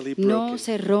easily no broken.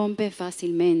 se rompe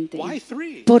fácilmente. Why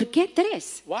 3? ¿Por qué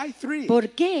 3? Why 3? ¿Por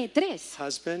qué 3?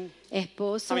 Husband,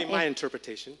 Esposo, my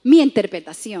interpretation. mi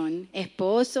interpretación,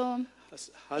 esposo,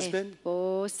 Husband,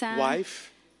 esposa, wife,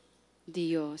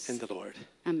 Dios. and the Lord.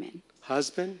 Amén.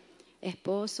 Husband,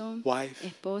 Esposo, wife,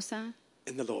 esposa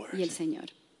and the Lord. y el Señor.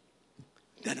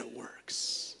 Then it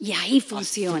works. Y ahí A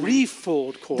funciona.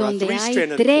 threefold cord, a Donde hay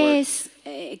three-stranded cord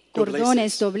 3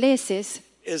 cordones dobleces,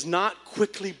 is not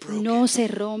quickly broken. no se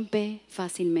rompe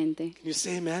fácilmente. Can you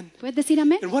say amen? ¿Puedes decir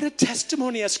amén? And what a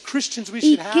testimony as Christians we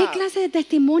 ¿Y should qué have clase de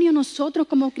testimonio nosotros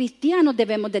como cristianos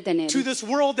debemos de tener? to this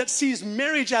world that sees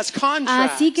marriage as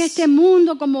contracts. Así que este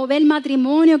mundo como ve el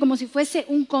matrimonio como si fuese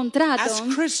un contrato, As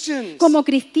Christians, como we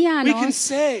can cristianos,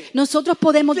 say, nosotros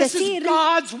podemos this decir, is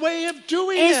God's way of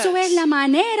doing eso it. es la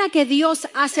manera que Dios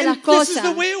hace And las this is cosas.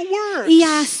 the way it works. Y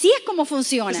así es como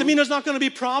funciona. Does it mean there's not going to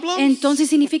be problems? Entonces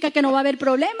significa que no va a haber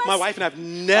problemas. My wife and I have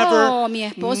never, Oh, mi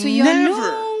esposo y yo never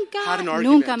nunca, had an argument.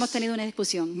 nunca hemos tenido una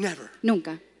discusión. Never.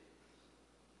 Nunca.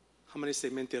 How many say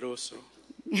mentiroso?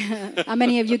 How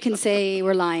many of you can say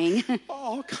we're lying?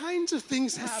 All kinds of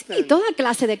things Y happen. toda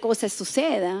clase de cosas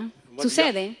sucede.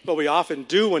 What we often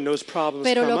do when those problems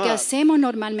Pero come lo que up, hacemos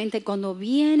normalmente cuando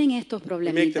vienen estos we make the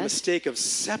problemitas mistake of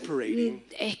separating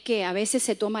es que a veces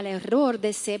se toma el error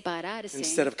de separarse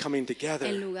instead of coming together.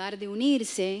 en lugar de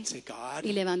unirse Say, God,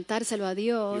 y levantárselo a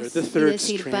Dios You're the y third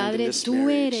decir, strand in Padre, this tú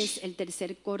marriage. eres el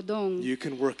tercer cordón you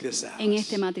can work this out. en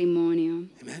este matrimonio.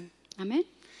 Amen. Amén.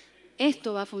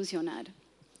 Esto va a funcionar.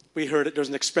 We heard it. There's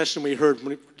an expression we heard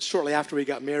shortly after we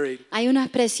got married. Hay una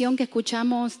expresión que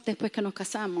escuchamos después que nos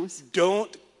casamos.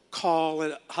 Don't call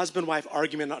a husband-wife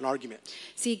argument an argument.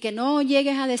 Sí, que no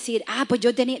llegues a decir, pues yo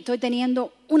estoy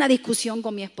teniendo una discusión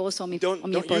con mi esposo o mi Don't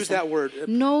esposa. use that word.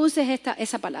 No uses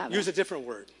esa palabra. Use a different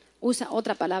word. Usa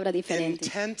otra palabra diferente.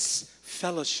 Intense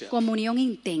fellowship. Comunión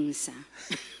intensa.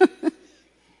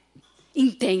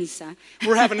 Intensa.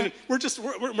 We're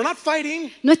not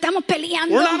fighting. No estamos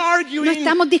peleando. We're not arguing. No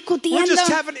estamos discutiendo. We're just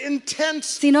having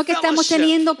intense sino que estamos fellowship.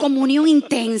 teniendo comunión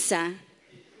intensa.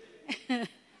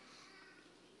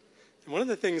 One of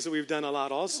the things that we've done a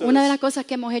lot also Una de las cosas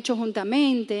que hemos hecho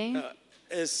juntamente,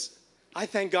 is I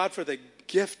thank God for the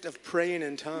gift of praying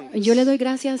in tongues. yo le doy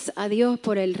gracias a Dios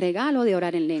por el regalo de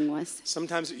orar en lenguas.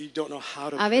 Sometimes you don't know how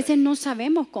to A veces no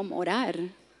sabemos cómo orar.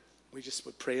 We just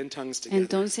would pray in tongues together.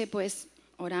 Entonces, pues,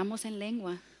 oramos en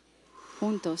lengua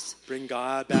juntos Bring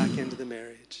God back into the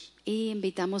marriage. y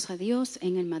invitamos a Dios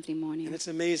en el matrimonio. And it's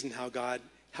amazing how God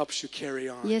helps you carry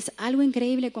on. Y es algo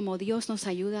increíble como Dios nos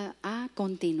ayuda a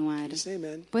continuar. Just say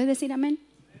amen. ¿Puedes decir amén?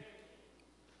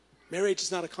 Marriage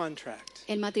is not a contract.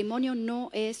 El matrimonio no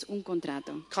es un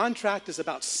contrato. Contract is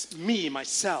about me,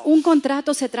 myself. Un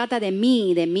contrato se trata de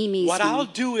mí What I'll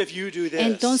mismo. do if you do this.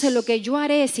 Entonces, lo que yo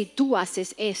haré si tú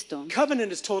haces esto.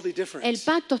 Covenant is totally different. El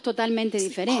pacto es totalmente It's the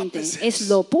diferente. opposite. Es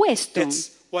lo opuesto.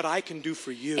 It's what I can do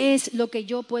for you. Es lo que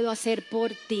yo puedo hacer por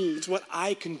ti. It's what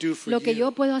I can do for Lo que you.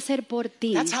 yo puedo hacer por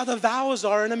ti. That's how the vows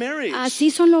are in a marriage.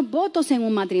 Así son los votos en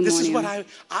un This is what matrimonio.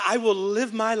 I will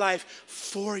live my life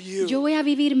for you. Yo voy a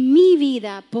vivir mi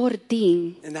vida por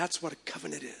ti. And that's what a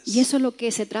covenant is. Y eso es lo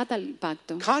que se trata el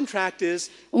pacto. Contract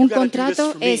is, Un you gotta do this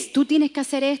contrato for me. es, tú tienes que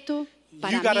hacer esto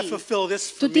para You gotta mí. fulfill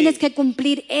this Tú for tienes me. que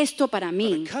cumplir esto para But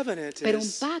mí. a covenant Pero un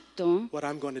is pacto, what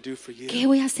I'm going to do for you. ¿qué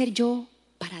voy a hacer yo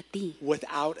para ti?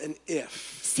 Without an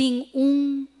if. Sin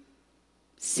un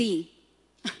sí.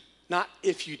 Not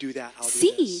if you do that, I'll do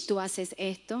Sí, this. tú haces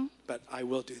esto, But I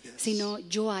will do this. sino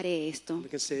yo haré esto. We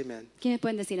can say amen. ¿Quiénes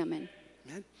pueden decir amén?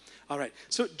 Amen. All right.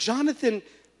 So Jonathan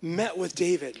met with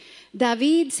David.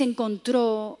 David se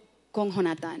encontró con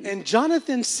Jonatán. And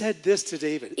Jonathan said this to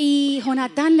David. Y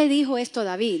Jonatán le dijo esto a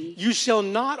David. You shall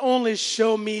not only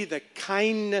show me the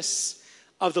kindness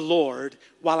of the Lord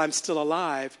while I'm still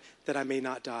alive, that I may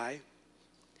not die.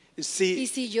 Y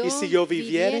si yo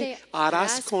viviere,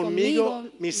 harás conmigo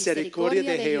misericordia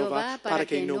de Jehová para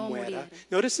que no muera.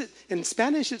 Notice it, in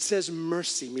Spanish it says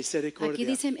mercy, Aquí misericordia.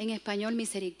 dice en español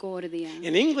misericordia.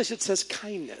 In English it says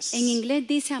kindness. En inglés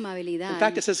dice In amabilidad.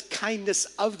 fact, it says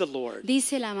kindness of the Lord.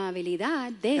 Dice la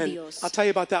amabilidad de And Dios. I'll tell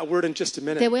you about that word in just a Te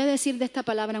minute. voy a decir de esta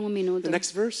palabra en un minuto. The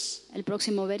next verse, El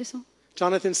próximo verso.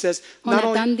 Jonathan says, not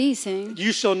Jonatán only, dice,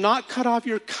 you shall not cut off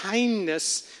your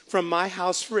kindness from my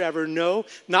house forever. No,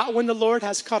 not when the Lord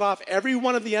has cut off every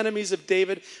one of the enemies of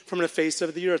David from the face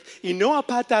of the earth. Y no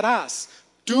apartarás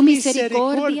tu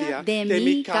misericordia de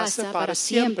mi casa para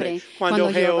siempre,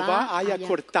 cuando Jehová haya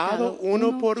cortado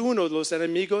uno por uno los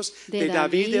enemigos de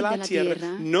David de la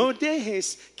tierra. No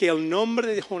dejes que el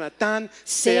nombre de Jonatán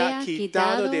sea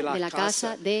quitado de la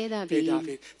casa de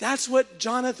David. That's what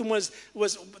Jonathan was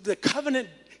the covenant.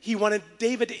 He wanted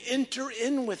David to enter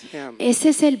in with him. ese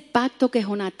es el pacto que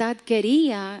Jonatán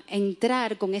quería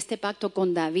entrar con este pacto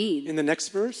con David. In the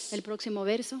next verse. El próximo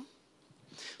verso.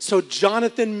 So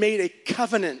Jonathan made a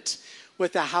covenant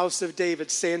with the house of David,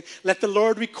 saying, let the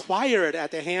Lord require it at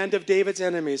the hand of David's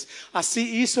enemies.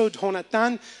 Así hizo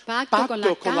Jonatán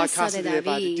Pacto con la casa de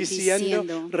David,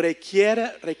 diciendo,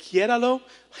 requiéralo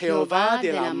Jehová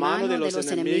de la mano de los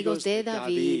enemigos de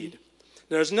David.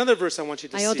 There's another verse I want you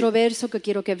to Hay see. otro verso que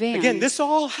quiero que vean. Again, this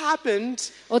all happened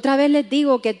Otra vez les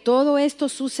digo que todo esto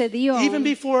sucedió even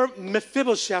before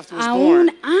Mephibosheth was aún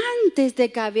born. antes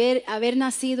de que haber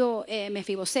nacido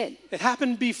Mephibosheth. It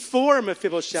happened before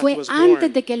Mephibosheth Fue was antes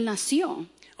born. de que él nació.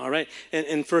 All right.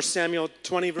 In 1 Samuel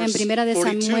 20, En verse primera de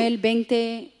 42. Samuel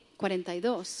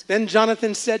 20:42. Then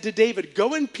Jonathan said to David,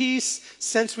 go in peace,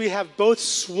 since we have both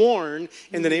sworn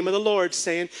in the name of the Lord,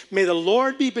 saying, may the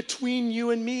Lord be between you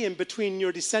and me, and between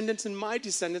your descendants and my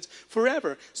descendants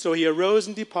forever. So he arose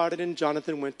and departed, and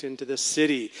Jonathan went into the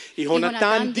city. Y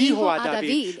Jonatán dijo a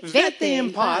David, vete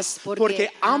en paz, porque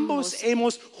ambos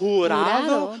hemos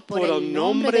jurado por el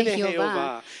nombre de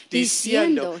Jehová,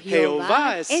 diciendo,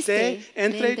 Jehová esté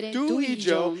entre tú y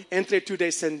yo, entre tu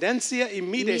descendencia y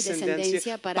mi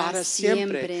descendencia para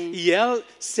siempre. Y él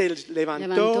se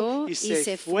levantó y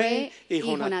se fue, y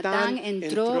Jonatán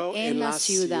entró en la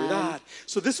ciudad.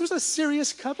 So this was a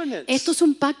serious covenant. Esto es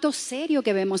un pacto serio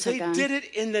que vemos They acá. did it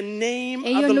in the name of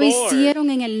Ellos the lo Lord. hicieron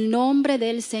en el nombre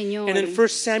del Señor. And in 1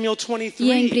 Samuel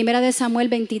Y en 23, primera de Samuel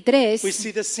we 23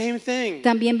 see the same thing.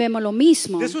 también vemos lo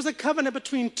mismo. This was a covenant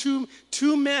between two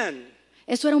men.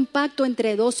 Eso era un pacto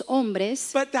entre dos hombres,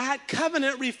 But that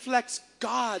covenant reflects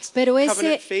God's pero covenant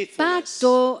ese faithfulness.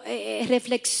 pacto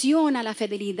reflexiona la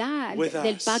fidelidad With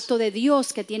del us. pacto de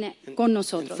Dios que tiene con In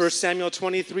nosotros. 1 Samuel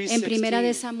 23, En primera de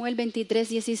 16. Samuel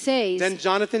 23:16. Then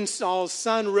Jonathan, Saul's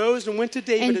son, rose and went to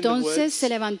David in the Entonces woods. se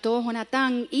levantó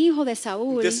Jonatán, hijo de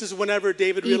Saúl, This is whenever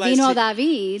David y realized vino he,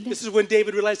 David. this is when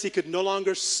David realized he could no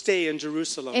longer stay in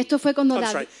Jerusalem. Esto fue cuando I'm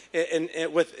David,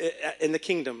 sorry, in the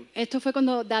kingdom. esto fue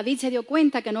cuando David se dio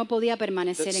cuenta que no podía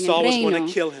permanecer That en el Saul was reino,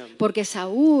 gonna kill him. porque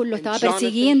Saúl lo estaba Jonathan-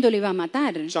 persiguiendo y lo iba a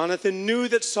matar. Jonathan knew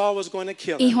that Saul was going to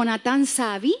kill Y him. Jonatán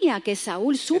sabía que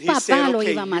Saúl, su And he papá, said, lo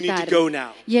 "Okay, iba a you need to matar. go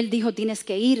now." Y él dijo, tienes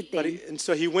que irte. And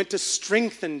so he went to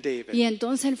strengthen David. Y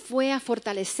entonces él fue a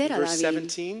fortalecer a Verse David.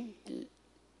 17.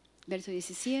 Verso And he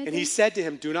 17. said to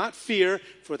him, do not fear,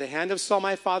 for the hand of Saul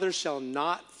my father shall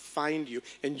not find you,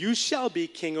 and you shall be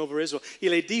king over Israel. Y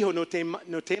le dijo, no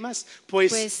temas,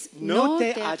 pues no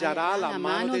te hallará la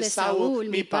mano de Saúl,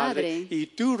 mi padre, y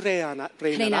tú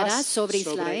reinarás sobre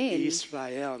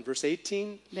Israel. Verse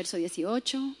 18. Verso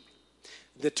 18.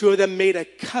 The two of them made a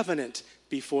covenant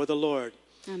before the Lord.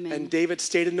 Amén. And David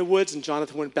stayed in the woods, and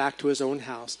Jonathan went back to his own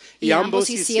house. Y ambos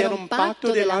hicieron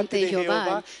pacto delante de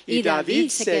Jehová, y David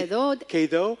se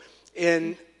quedó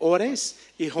en ores,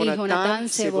 y Jonatán Jonatán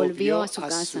se se volvió volvió a su a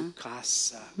casa. su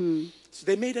casa. So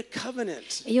they made a covenant.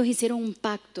 Ellos hicieron un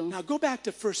pacto. Now go back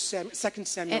to 2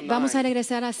 Samuel Vamos a 9.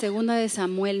 regresar a 2 de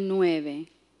Samuel 9.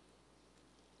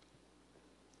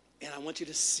 And I want you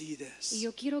to see Y this.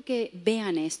 yo quiero que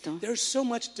vean esto. There's so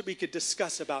much that we could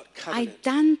discuss about Hay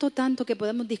covenant. tanto que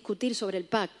podemos discutir sobre el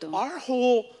pacto. Our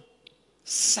whole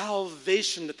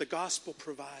salvation that the gospel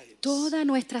provides Toda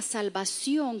nuestra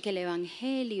salvación que el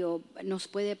Evangelio nos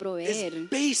puede is proveer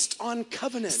based on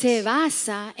covenant. se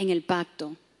basa en el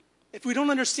pacto. If we don't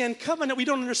understand covenant, we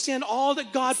don't understand all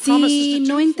that God promises Si to do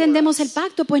no for entendemos el us.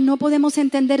 pacto, pues no podemos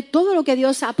entender todo lo que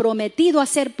Dios ha prometido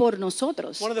hacer por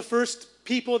nosotros. One of the first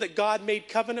people that God made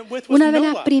covenant with was Una de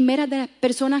las Noah. primeras de las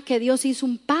personas que Dios hizo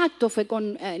un pacto fue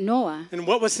con Noah. And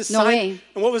what was the Noé. sign?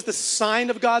 And what was the sign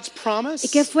of God's promise? ¿Y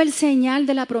qué fue el señal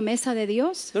de la promesa de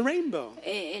Dios? The rainbow.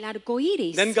 El arco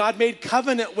iris. Then God made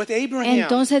covenant with Abraham.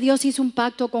 Entonces Dios hizo un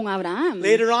pacto con Abraham.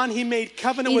 Later on, He made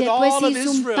covenant Y with después all of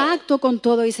hizo un Israel pacto con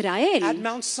todo at Israel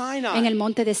Mount Sinai. en el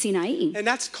monte de Sinaí. And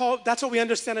that's what we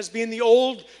understand as being the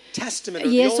Old Testament.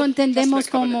 Or Y the eso Old entendemos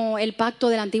Testament covenant. como el pacto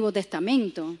del Antiguo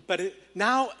Testamento. But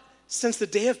now, since the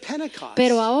day of Pentecost,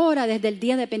 Pero ahora, desde el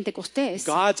día de Pentecostés,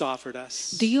 God's offered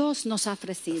us Dios nos ha the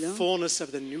ofrecido fullness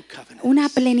of the new covenant. una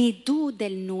plenitud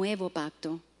del nuevo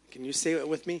pacto. Can you say it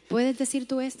with me? ¿Puedes decir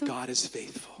tú esto? God is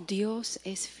faithful. Dios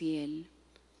es fiel.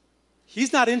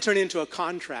 He's not entering into a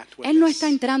contract with Él no us. está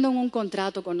entrando en un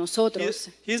contrato con nosotros.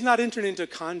 He's not entering into a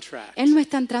contract Él no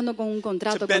está entrando con un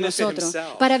contrato to con benefit nosotros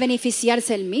himself. para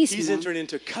beneficiarse él He's mismo, entering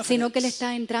into sino que él covenants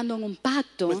está entrando en un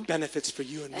pacto with benefits for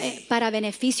you and me. para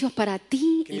beneficios para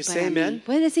ti Can y you para say mí. amen?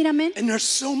 ¿Puedes decir amén? And there's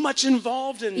so much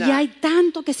involved in Y hay that.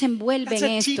 tanto que se envuelve That's en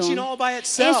a esto. teaching all by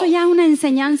itself. Eso ya es una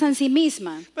enseñanza en sí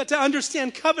misma. But to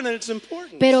understand covenant, it's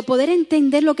important. Pero poder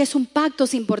entender lo que es un pacto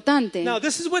es importante. Now,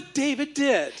 this is what David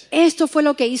did. Esto fue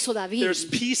lo que hizo David. There's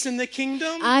peace in the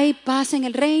kingdom. Hay paz en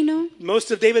el reino.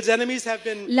 Most of David's enemies have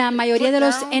been La mayoría put de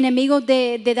los down. enemigos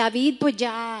de David pues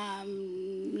ya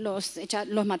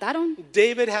los mataron.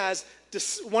 David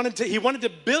wanted to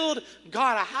build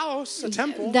God a house, a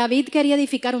temple. David quería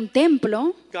edificar un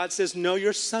templo. God says, no,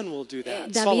 your son will do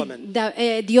that. Solomon.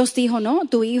 Dios dijo, no,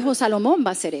 tu hijo Salomón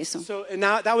va a hacer eso. So, and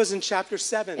now that was in chapter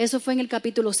 7. Eso fue en el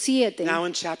capítulo 7. Now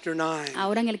in chapter 9,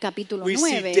 Ahora en el capítulo we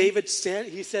see 9 David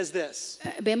he says this.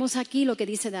 vemos aquí lo que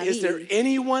dice Is there David,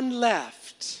 anyone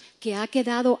left que ha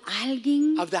quedado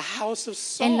alguien of the house of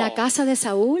en la Saul casa de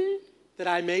Saúl that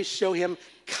I may show him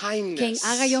quien kindness?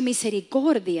 haga yo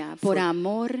misericordia por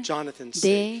amor Jonathan's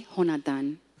de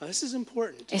Jonatán. Now, this is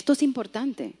important. Esto es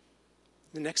importante.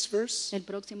 The next verse. El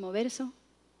próximo verso.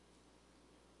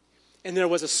 And there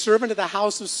was a servant of the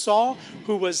house of Saul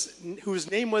whose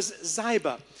name was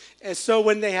Ziba. And so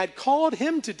when they had called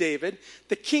him to David,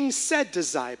 the king said to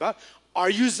Ziba, "Are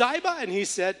you Ziba?" And he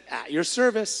said, "At your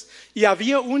service." Y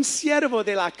había un siervo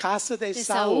de la casa de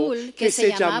Saúl que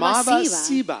se llamaba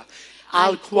Siba,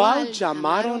 al cual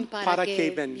llamaron para que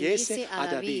viniese a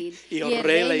David. Y el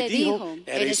rey le dijo,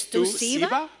 ¿eres tú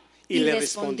Siba? Y le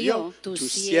respondió, tu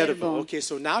siervo. Okay,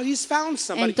 so now he's found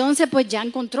somebody, Entonces pues ya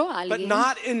encontró a but alguien,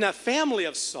 not in the family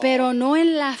of Saul, pero no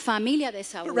en la familia de but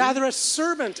Saúl, rather a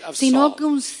servant of sino que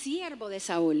Saul. un siervo de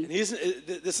Saúl.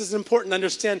 And this is important to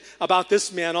understand about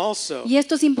this man also. Y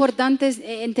esto es importante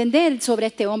entender sobre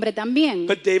este hombre también.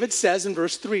 But David says in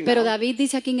verse 3 Pero now, David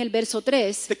dice aquí en el verso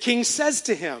 3, the king says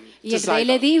to him, y to el rey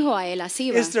le Ziba, dijo a él, a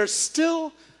Siba,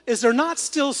 is there not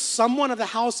still someone of the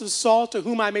house of Saul to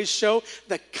whom I may show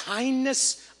the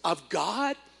kindness of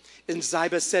God? And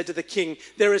Ziba said to the king,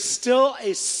 there is still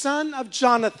a son of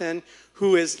Jonathan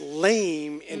who is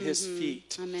lame in his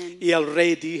feet. Amén. Y el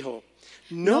rey dijo,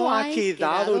 no ha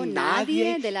quedado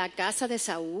nadie de la casa de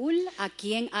Saúl a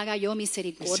quien haga yo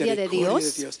misericordia de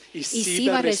misericordia Dios. Y Y Siba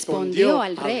Siba respondió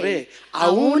al rey,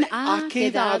 aún ha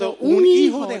quedado un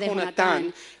hijo de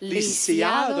Jonatán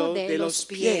lisiado de los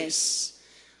pies.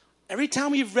 Every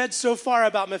time we've read so far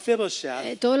about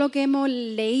Mephibosheth, Todo lo que hemos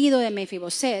leído de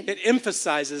Mephibosheth it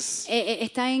emphasizes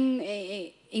está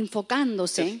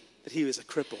enfocándose that he was a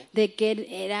cripple. de que él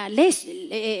era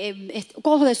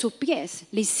cojo de sus pies,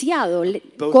 lisiado,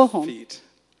 Both cojo feet.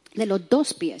 de los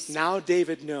dos pies. Now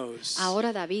David knows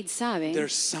Ahora David sabe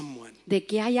there's someone de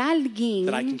que hay that I alguien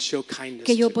can show kindness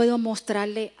que yo to. puedo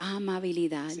mostrarle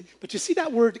amabilidad. But you see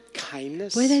that word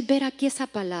kindness? ¿Puedes ver aquí esa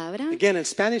palabra? Again, in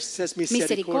Spanish it says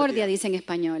Misericordia misericordia. dice en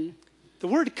español. The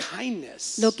word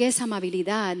kindness Lo que es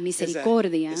amabilidad,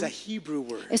 misericordia, is a Hebrew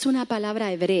word es una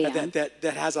palabra hebrea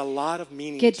that has a lot of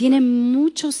meaning que to tiene it.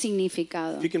 mucho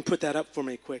significado. If you can put that up for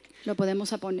me quick. Lo podemos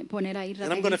poner ahí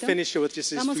And I'm going to rapidito. finish it with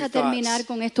just these Vamos few a terminar thoughts.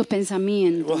 con estos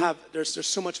pensamientos. There's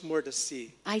so much more to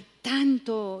see. Hay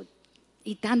tanto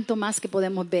y tanto más que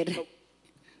podemos ver.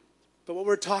 But what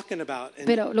we're talking about, and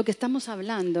Pero lo que estamos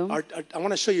hablando, I want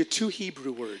to show you two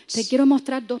Hebrew words. te quiero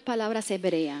mostrar dos palabras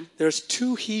hebreas. There's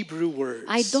two Hebrew words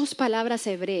Hay dos palabras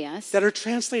hebreas that are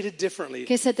translated differently.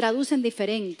 que se traducen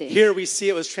diferente. Here we see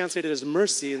it was translated as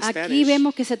mercy in Aquí Spanish.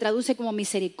 vemos que se traduce como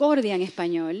misericordia en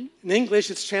español. In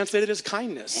English, it's translated as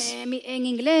kindness. En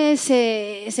inglés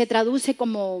se traduce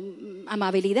como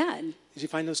amabilidad. Did you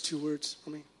find those two words for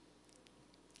me?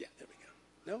 Yeah, there we go.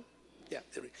 No? Yeah,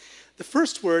 there we go. The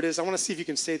first word is, I want to see if you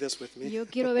can say this with me. Yo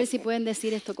quiero ver si pueden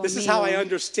decir esto This is how I conmigo.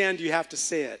 understand you have to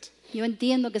say it. Yo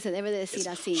entiendo que se debe decir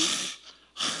así.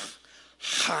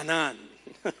 Hanan.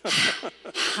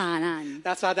 Hanan.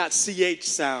 That's how that CH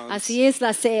sounds. Así es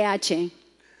la CH.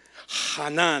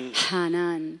 Hanan.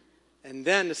 Hanan. And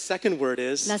then the second word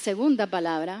is La segunda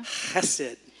palabra,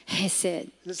 chesed. Hesed.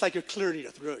 And it's like you're clearing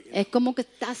your throat. You know? Es como que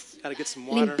estás Gotta get some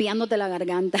water. limpiándote la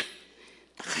garganta.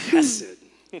 Chesed.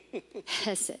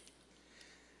 Hesed.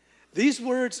 These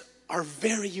words are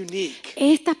very unique.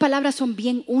 Estas palabras son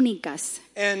bien únicas.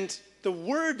 And the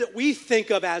word that we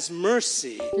think of as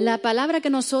mercy La palabra que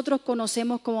nosotros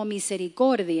conocemos como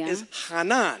misericordia is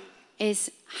Hanan.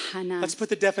 es Hanan. Let's put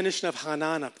the definition of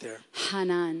Hanan up there.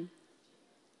 Hanan.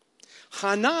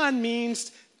 Hanan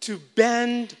means to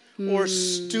bend or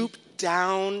stoop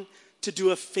down to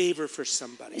do a favor for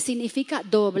somebody. Significa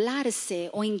doblarse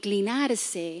o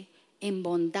inclinarse en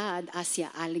bondad hacia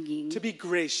alguien. To be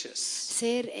gracious.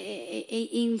 Ser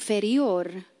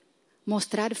inferior,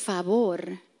 mostrar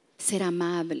favor, ser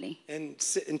amable And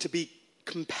to be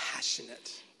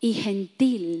compassionate. y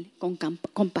gentil con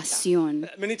compasión.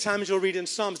 Many times you'll read in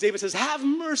Psalms, David says, have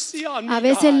mercy on me, A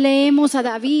veces God. leemos a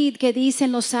David que dice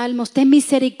en los salmos, ten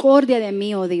misericordia de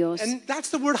mí, oh Dios. And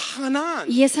that's the word Hanan.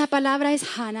 Y esa palabra es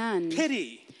Hanan.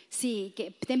 Pity, Sí,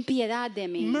 que ten piedad de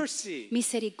mí. mercy,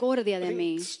 Misericordia de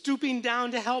mí. stooping down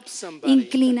to help somebody.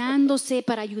 Inclinándose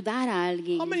para ayudar a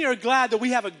alguien. How many are glad that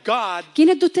we have a God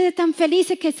 ¿Quiénes de ustedes están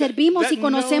felices que servimos that y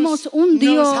conocemos knows un how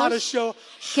to Dios show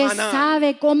que Hanan?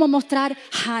 sabe cómo mostrar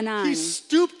Hanan? He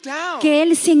stooped down. Que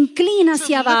Él se inclina to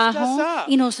hacia lift us abajo up.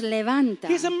 y nos levanta.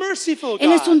 He's a merciful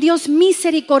Él es un God. Dios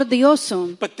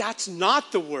misericordioso. But that's not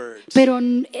the word Pero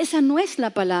esa no es la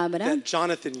palabra that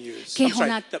Jonathan used. Que I'm sorry,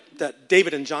 Jonathan- that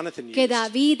David and Jonathan que used.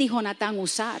 David y Jonatán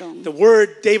usaron. The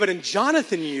word David and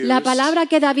Jonathan used La palabra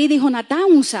que David y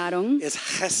Jonatán usaron is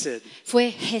chesed. fue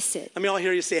Hesed. Let me all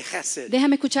hear you say chesed.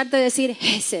 Déjame escucharte decir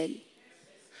Hesed.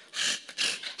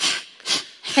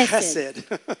 Hesed.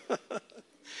 Chesed.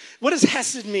 What does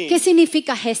chesed mean? ¿Qué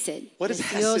significa Hesed? What does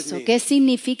Hesed Precioso. mean? ¿Qué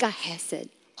significa Hesed?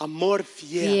 Amor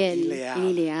fiel y Fiel y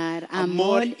leal. leal,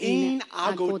 amor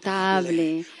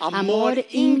inagotable, amor amor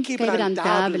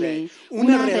inquebrantable,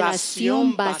 una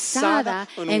relación basada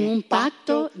en un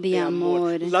pacto de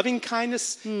amor. Loving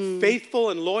kindness, faithful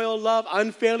and loyal love,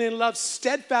 unfailing love,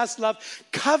 steadfast love,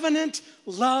 covenant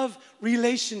love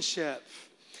relationship.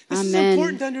 This is Amen.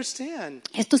 important to understand.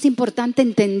 Esto es importante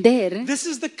entender. This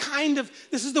is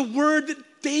the word that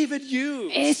David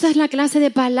used. Esta es la clase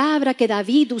de palabra que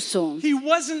David usó. He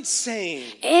wasn't saying,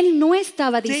 Él no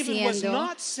estaba David was diciendo,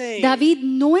 not saying, David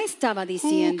no estaba who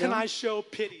diciendo, can I show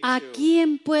pity ¿a to?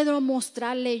 quién puedo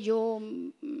mostrarle yo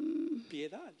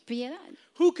Piedad. piedad?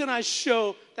 Who can I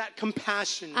show that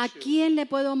compassion ¿A to? quién le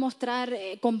puedo mostrar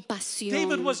David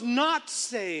compasión? was not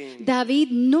saying, David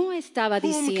no estaba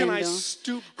whom can I diciendo,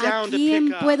 stoop ¿a down to quién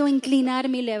pick puedo up?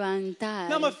 inclinarme y levantar?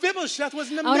 Now Mephibosheth was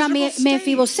in a Ahora miserable state.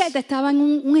 Mephibosheth estaba en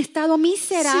un estado Seeing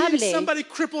miserable. somebody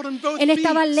crippled in both Él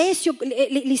estaba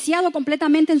feet, lisiado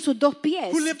completamente en sus dos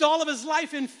pies, who lived all of his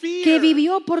life in fear. que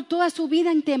vivió por toda su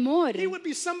vida en temor. He would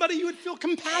be somebody you would feel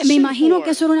compassion Me imagino for.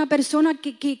 que eso era una persona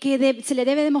que se le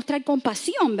debe demostrar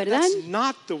compasión, ¿verdad? That's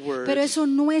not the word Pero eso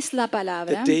no es la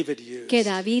palabra that David used. que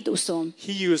David usó.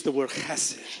 He used the word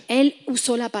chesed. Él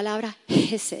usó la palabra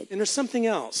Hesed. And there's something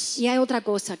else. Y hay otra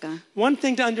cosa acá. One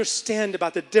thing to understand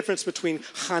about the difference between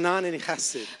Hanan and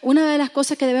chesed. Una de las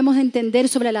cosas que debemos entender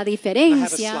sobre la I have a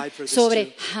diferencia slide for this sobre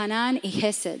too. Hanan y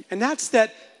Hesed And that's that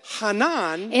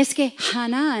Hanan es que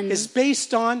Hanan is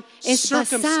based on es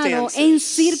basado en circumstances.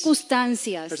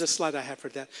 circunstancias. There's a slide I have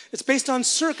for that. It's based on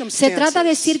Se circumstances. trata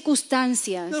de In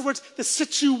circunstancias. other words, the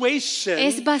situation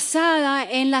Es basada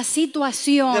en la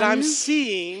situación that I'm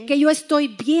seeing que yo estoy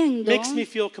viendo makes me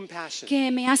feel compassion.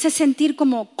 que me hace sentir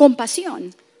como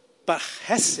compasión. But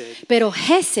chesed Pero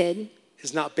Hesed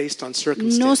is not based on no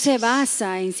circumstances. se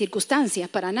basa en circunstancias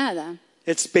para nada.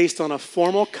 It's based on a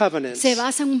formal covenant Se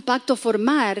basa en un pacto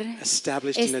formal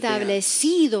established in advance.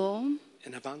 establecido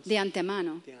In advance. de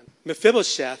antemano.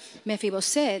 Mephibosheth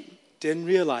Mephibosheth didn't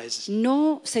realize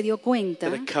no se dio cuenta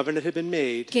that a covenant had been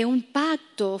made que un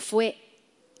pacto fue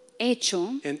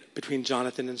hecho between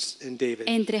Jonathan and David.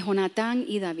 entre Jonatán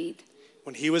y David.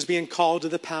 When he was being called to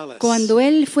the palace, Cuando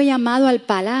él fue llamado al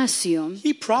palacio,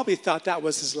 he probably thought that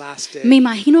was his last day. me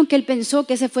imagino que él pensó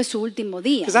que ese fue su último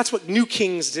día. Because that's what new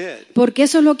kings did. Porque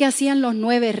eso es lo que hacían los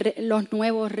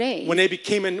nuevos reyes. When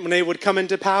they would come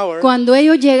into power, Cuando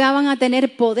ellos llegaban a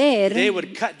tener poder, they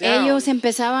would cut down ellos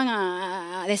empezaban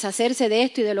a deshacerse de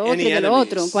esto y de lo otro any y de lo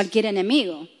otro, enemies. cualquier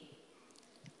enemigo.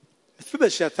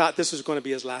 Mephibosheth thought this was going to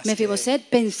be his last day. Mephibosheth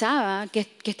pensaba que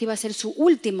este iba a ser su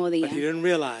último día, But he didn't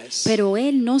realize pero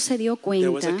él no se dio There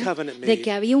was cuenta a covenant made de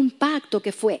que había un pacto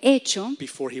que fue hecho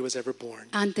before he was ever born.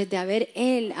 antes de haber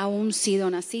él aún sido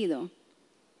nacido.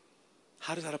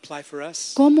 How does that apply for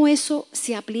us? ¿Cómo eso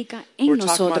se aplica en We're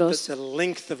talking about nosotros? the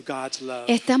length of God's love.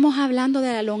 Estamos hablando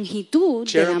de la longitud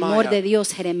del amor Jeremiah. de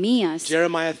Dios. Jeremías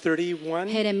Jeremiah 31,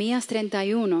 Jeremías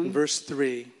 31, verse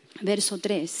 3. verso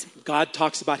 3. God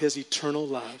talks about his eternal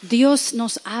love. Dios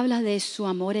nos habla de su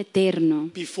amor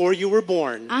eterno. Before you were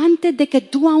born, Antes de que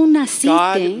tú aún God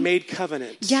naciste, made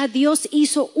covenant ya Dios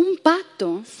hizo un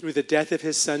pacto through the death of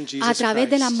his son Jesus a través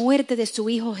de la Christ. muerte de su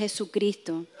Hijo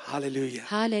Jesucristo. Hallelujah.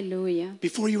 Aleluya.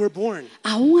 Before you were born,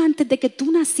 Aún antes de que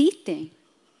tú naciste,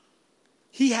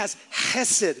 he has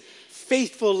hesed,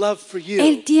 faithful love for you.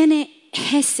 Él tiene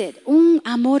Hesed, un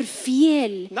amor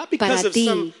fiel Not because para of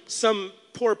ti. some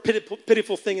poor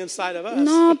pitiful thing inside of us.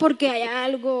 No porque hay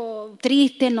algo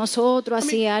triste en nosotros,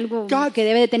 así algo God- que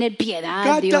debe de tener piedad,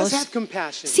 God Dios. does have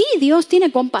compassion. Sí, Dios tiene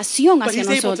compasión But hacia he's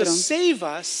able to nosotros. save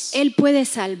us Él puede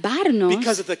salvarnos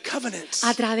because of the covenant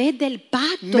a través del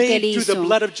pacto made que Él through the hizo,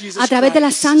 blood of Jesus a través de la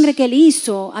Christ. sangre que Él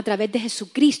hizo, a través de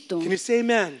Jesucristo. Can you say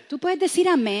amen? Tú puedes decir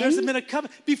There's amén. been a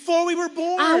covenant before we were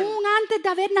born, Aún antes de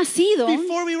haber nacido,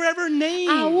 before we were ever named.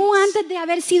 aún antes de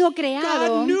haber sido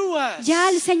creado, God knew us. ya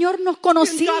el Señor nos And God had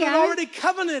conocía. already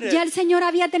covenanted Ya el Señor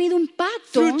había tenido un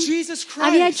pacto, through Jesus Christ.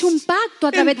 había hecho un pacto a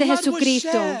And través de blood was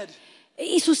Jesucristo. shed.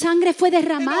 Y su sangre fue And all of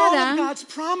derramada. God's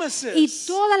promises, Y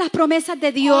todas las promesas de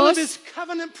all of Dios, his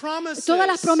covenant promises todas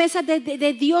las promesas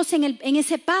de Dios en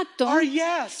ese pacto are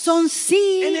yes son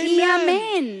sí and y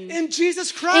amen amén. in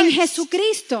Jesus Christ. En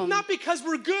Jesucristo. Not because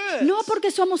we're good. No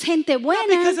porque somos gente Not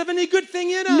buena, because of any good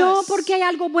thing in us. no porque hay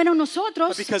algo bueno en But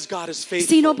nosotros, because God is faithful.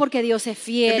 sino porque Dios es And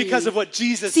fiel, because of what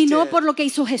Jesus sino did por lo que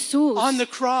hizo Jesús on the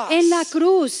cross, en la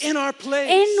cruz, in our place,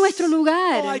 en nuestro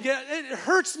lugar. Oh, it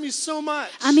hurts me so much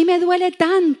A mí me duele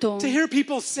tanto to hear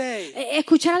people say,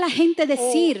 escuchar a la gente oh,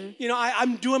 decir,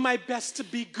 I'm doing my best to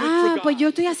be good for God. pues yo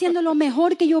estoy haciendo lo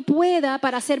mejor que yo pueda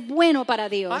para ser bueno para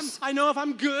Dios. I know if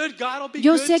I'm good, God will be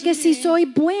Yo good sé to que si me. soy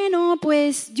bueno,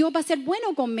 pues Dios va a ser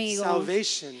bueno conmigo.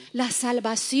 Salvation La is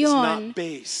salvación not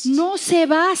based no se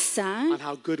basa on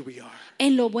how good we are.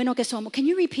 en lo bueno que somos. Can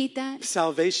you repeat that?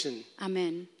 Salvation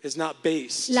Amén. is not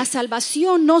based La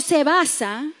salvación no se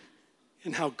basa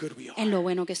in how good we are, en lo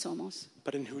bueno que somos,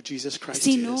 but in who Jesus Christ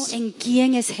sino is. en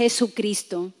quién es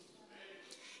Jesucristo.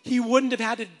 He wouldn't have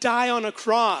had to die on a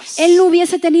cross Él no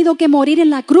hubiese tenido que morir en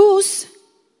la cruz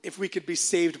if we could be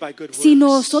saved by good si works.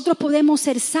 nosotros podemos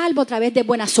ser salvos a través de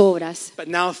buenas obras. But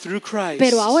now through Christ,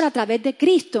 Pero ahora a través de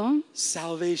Cristo,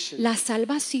 salvation la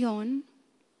salvación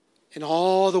and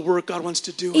all the work God wants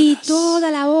to do y in us.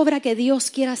 toda la obra que Dios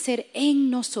quiere hacer en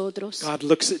nosotros. God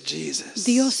looks at Jesus,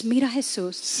 Dios mira a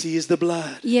Jesús sees the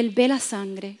blood, y Él ve la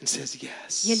sangre and says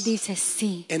yes. y Él dice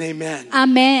sí. And amen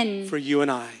Amén. for you and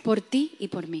I. Por ti y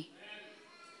por mí.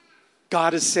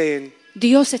 God is saying,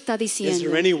 Dios está is there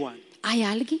diciendo, anyone ¿hay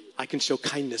alguien I can show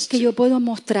kindness que to? yo puedo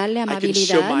mostrarle I can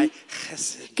show amabilidad? my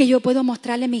chesed, Que yo puedo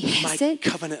mostrarle mi my gesed,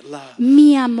 covenant love.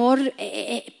 mi amor,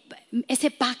 ese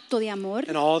pacto de amor.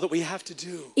 And all that we have to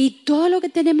do Y todo lo que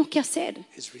tenemos que hacer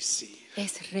is receive.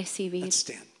 es recibir. Let's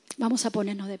stand. Vamos a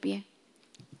ponernos de pie.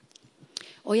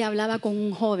 Hoy hablaba con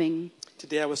un joven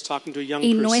Today I was talking to a young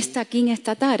y no person, está aquí en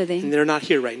esta tarde and they're not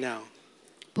here right now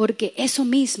porque eso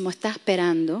mismo está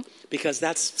esperando. because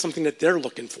that's something that they're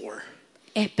looking for.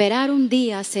 Esperar un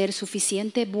día ser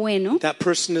suficiente bueno That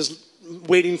person is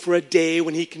waiting for a day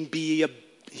when he can be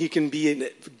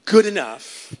good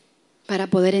enough para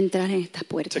poder entrar en estas to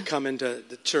puertas. come into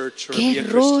the church or Qué be a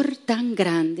error Christian. tan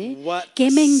grande, What qué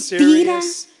a mentira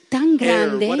serious tan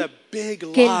error. What grande a big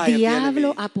que lie el of the diablo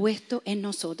enemy. ha puesto en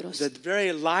nosotros. The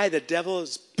very lie the devil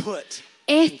has put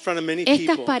in front of many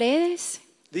Estas people. paredes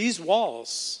These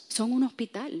walls, son un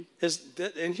hospital.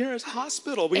 and here is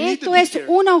hospital. We need to Esto be es here.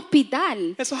 un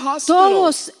hospital. It's a hospital.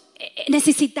 Todos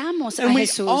necesitamos a And we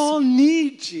Jesús. all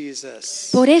need Jesus.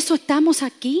 Por eso estamos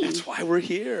aquí. That's why we're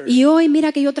here. Y hoy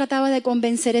mira que yo trataba de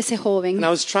convencer a ese joven, And I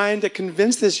was trying to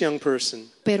convince this young person,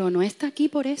 pero no está aquí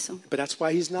por eso. but that's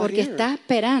why he's not Porque here. está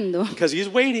esperando Because he's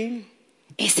waiting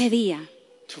ese día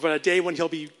for a day when he'll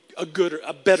be a better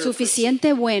person,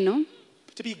 suficiente bueno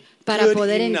to be para good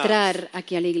poder enough entrar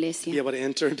aquí a la to be iglesia. able to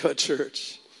enter into a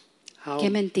church.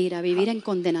 Qué mentira, vivir en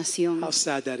condenación. How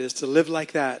sad that is to live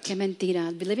like that. Qué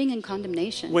mentira, living in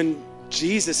condemnation. When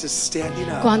Jesus is standing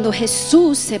up Cuando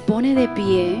Jesús se pone de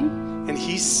pie and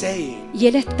he's saying, y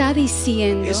Él está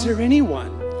diciendo, is there anyone?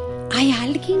 ¿hay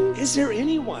alguien? Is there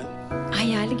anyone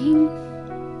 ¿Hay alguien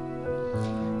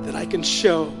that I can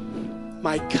show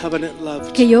my covenant love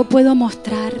to? que yo puedo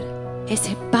mostrar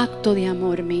ese pacto de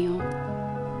amor mío?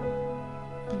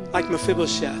 Like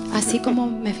Mephibosheth, Así como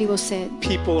Mephibosheth,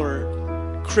 people are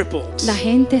crippled. la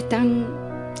gente está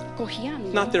cojeando.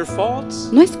 Not their fault.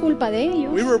 No es culpa de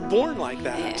ellos. We were born like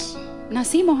that.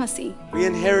 Nacimos así. We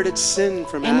inherited sin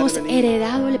from Adam Hemos and Eve.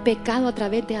 heredado el pecado a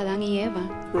través de Adán y Eva.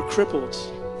 We're crippled.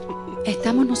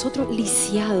 Estamos nosotros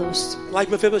lisiados.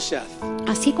 Like Mephibosheth,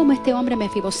 Así como este hombre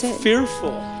Mephibosheth,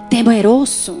 fearful,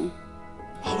 temeroso,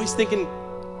 always thinking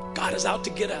God is out to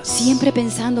get us. siempre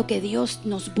pensando que Dios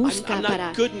nos busca I'm para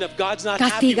not good enough. God's not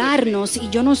happy with me. castigarnos y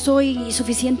yo no soy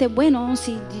suficiente bueno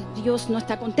si Dios no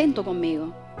está contento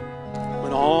conmigo.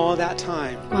 When all that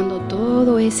time, Cuando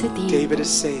todo ese tiempo David is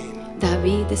saying,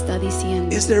 David está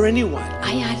diciendo, is there anyone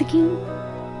 ¿hay alguien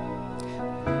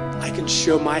I can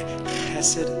show my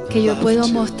chesed que yo love puedo to?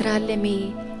 mostrarle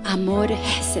mi amor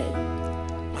Hesed,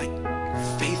 My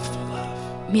faithful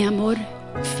love, mi amor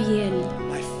fiel,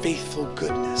 my faithful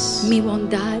goodness mi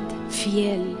bondad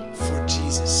fiel, for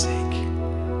Jesus' sake,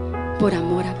 por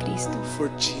amor a Cristo, for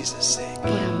Jesus' sake.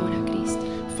 por amor a Cristo?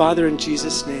 Father, in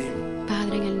Jesus' name,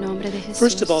 Padre, en el nombre de Jesús.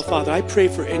 first of all, Father, I pray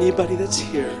for anybody that's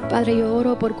here Padre, yo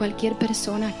oro por cualquier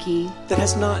persona aquí that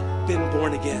has not been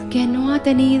born again, que no ha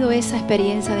tenido esa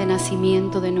experiencia de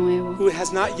nacimiento de nuevo, who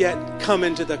has not yet come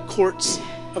into the courts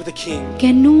of the King,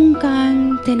 que nunca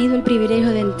han tenido el privilegio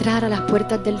de entrar a las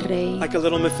puertas del Rey, like a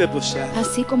little Mephibosheth.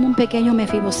 así como un pequeño They're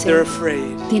Mephibosheth.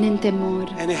 afraid Tienen temor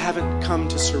and they haven't come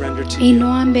to surrender to y you.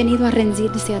 no han venido a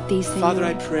rendirse a ti, Father,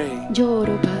 I Señor. pray Yo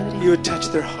oro, you Padre, would touch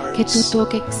their que tú hearts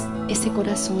toques ese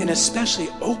corazón, and especially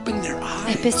open their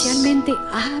eyes especialmente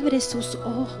abre sus to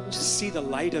ojos, see the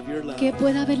light of your love que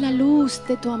pueda ver la luz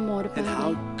de tu amor, and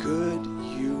how Padre, good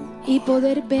you y are.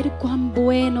 poder ver cuán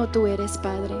bueno tú eres,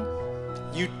 Padre.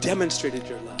 You demonstrated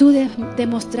your love, Tú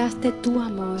demostraste tu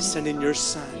amor sending your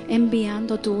Son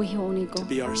enviando tu Hijo to único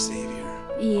be our Savior.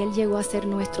 y Él llegó a ser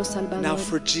nuestro Now, Salvador.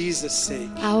 for Jesus' sake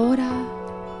Ahora,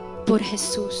 por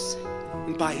Jesús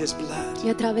and by His blood, y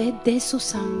a través de su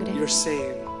sangre,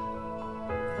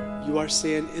 you are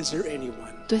saying, is there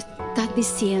anyone tú estás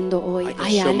diciendo hoy, I can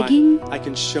 ¿hay show alguien I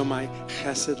can show my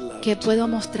chesed love que to? puedo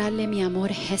mostrarle mi amor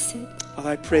Hesed?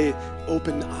 Father, I pray,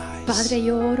 open eyes Padre,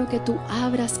 yo oro que tú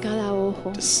abras cada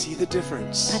ojo to see the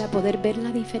difference para poder ver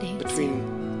la diferencia between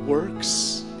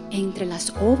works, entre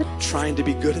las obras, trying to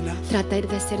be good enough, tratar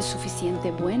de ser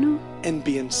suficiente bueno and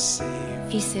being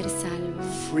saved y ser salvo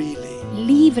freely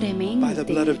by the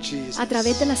blood libremente of Jesus, a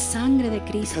través de la sangre de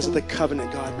because Cristo, of the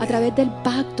covenant God a made. través del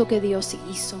pacto que Dios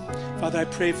hizo. Father, I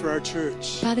pray for our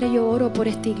church Padre, yo oro por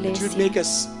esta that you'd iglesia, make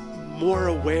us more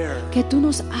aware que tú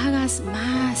nos hagas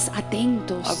más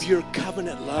atentos of your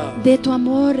covenant love. de tu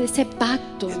amor, ese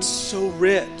pacto. It's so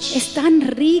rich. Es tan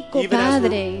rico, Even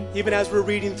Padre. as we're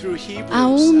reading through Hebrews,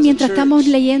 Aún as mientras a estamos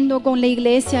church, leyendo con la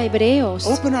iglesia Hebreos,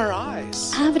 open our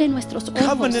eyes. abre nuestros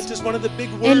Covenant ojos. is one of the big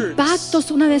El words pacto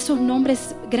es uno de esos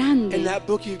nombres in grandes that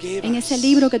book you gave en us. ese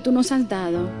libro que tú nos has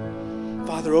dado.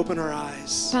 Father, open our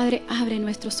eyes Padre, abre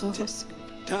nuestros ojos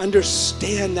to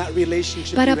understand that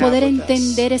relationship para you poder have with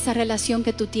entender esa relación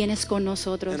que tú tienes con us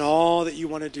nosotros and all that you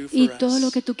want to do for y todo lo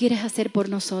us. que tú quieres hacer por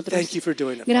nosotros. Thank you for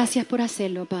doing it, Gracias por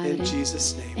hacerlo, Father. Padre. In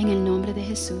Jesus' name. En el nombre de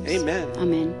Jesús. Amen.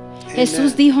 Amén. Amen.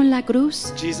 Jesús dijo en la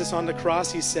cruz, Jesus on the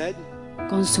cross, he said,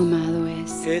 consumado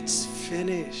es. it's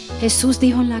finished. Jesús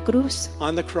dijo en la cruz,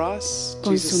 On the cross,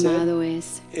 Jesus said, consumado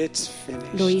es. it's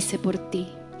finished. Lo hice por ti,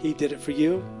 He did it for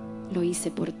you, lo hice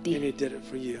por and ti. he did it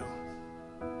for you.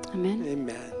 Amén.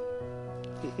 Amen.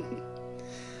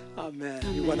 Amen.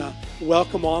 We want to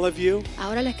welcome all of you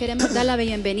Ahora les queremos dar la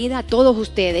bienvenida a todos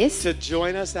ustedes to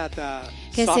join us at the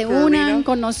que se soccer unan arena.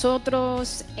 con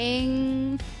nosotros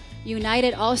en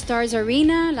United All Stars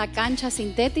Arena, la cancha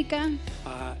sintética.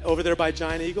 over there by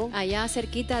Giant Eagle. allá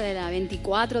cerquita de la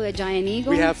 24 de Giant Eagle.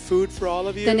 We have food for all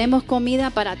of you. Tenemos comida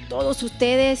para todos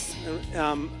ustedes.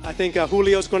 I think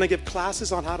Julio's going to give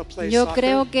classes on how to play Yo soccer.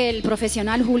 creo que el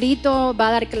profesional Julito va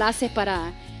a dar clases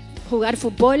para jugar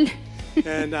fútbol.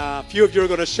 And a few of you are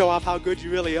going to show off how good you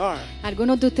really are.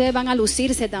 Algunos de ustedes van a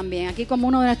lucirse también. Aquí como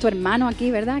uno de nuestros hermanos aquí,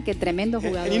 ¿verdad? Que tremendo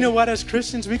jugador. And you know what? As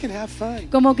Christians, we can have fun.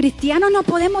 Como cristianos nos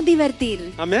podemos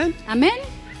divertir. Amen? Amén.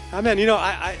 Amen. You know,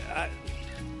 I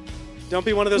don't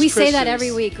be one of those We Christians. say that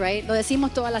every week, right? Lo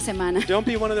decimos toda la semana. Don't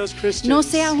be one of those Christians No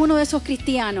seas uno de esos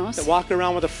cristianos, that walk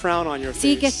around with a frown on your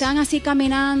sí, que face. están así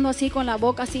caminando, así con la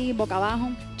boca así, boca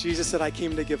abajo. Jesus said, I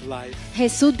came to give life.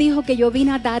 Jesús dijo que yo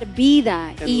vine a dar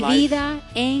vida And y life vida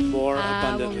en more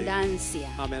abundantly. abundancia.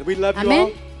 Amen. We love you Amén.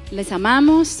 all. Les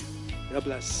amamos. God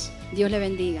bless. Dios le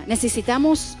bendiga.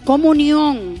 Necesitamos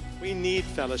comunión. We need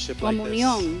fellowship like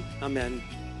Comunión. this. Amen.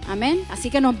 Amén. Así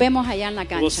que nos vemos allá en la We'll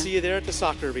cancha. see you there at the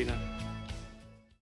soccer arena.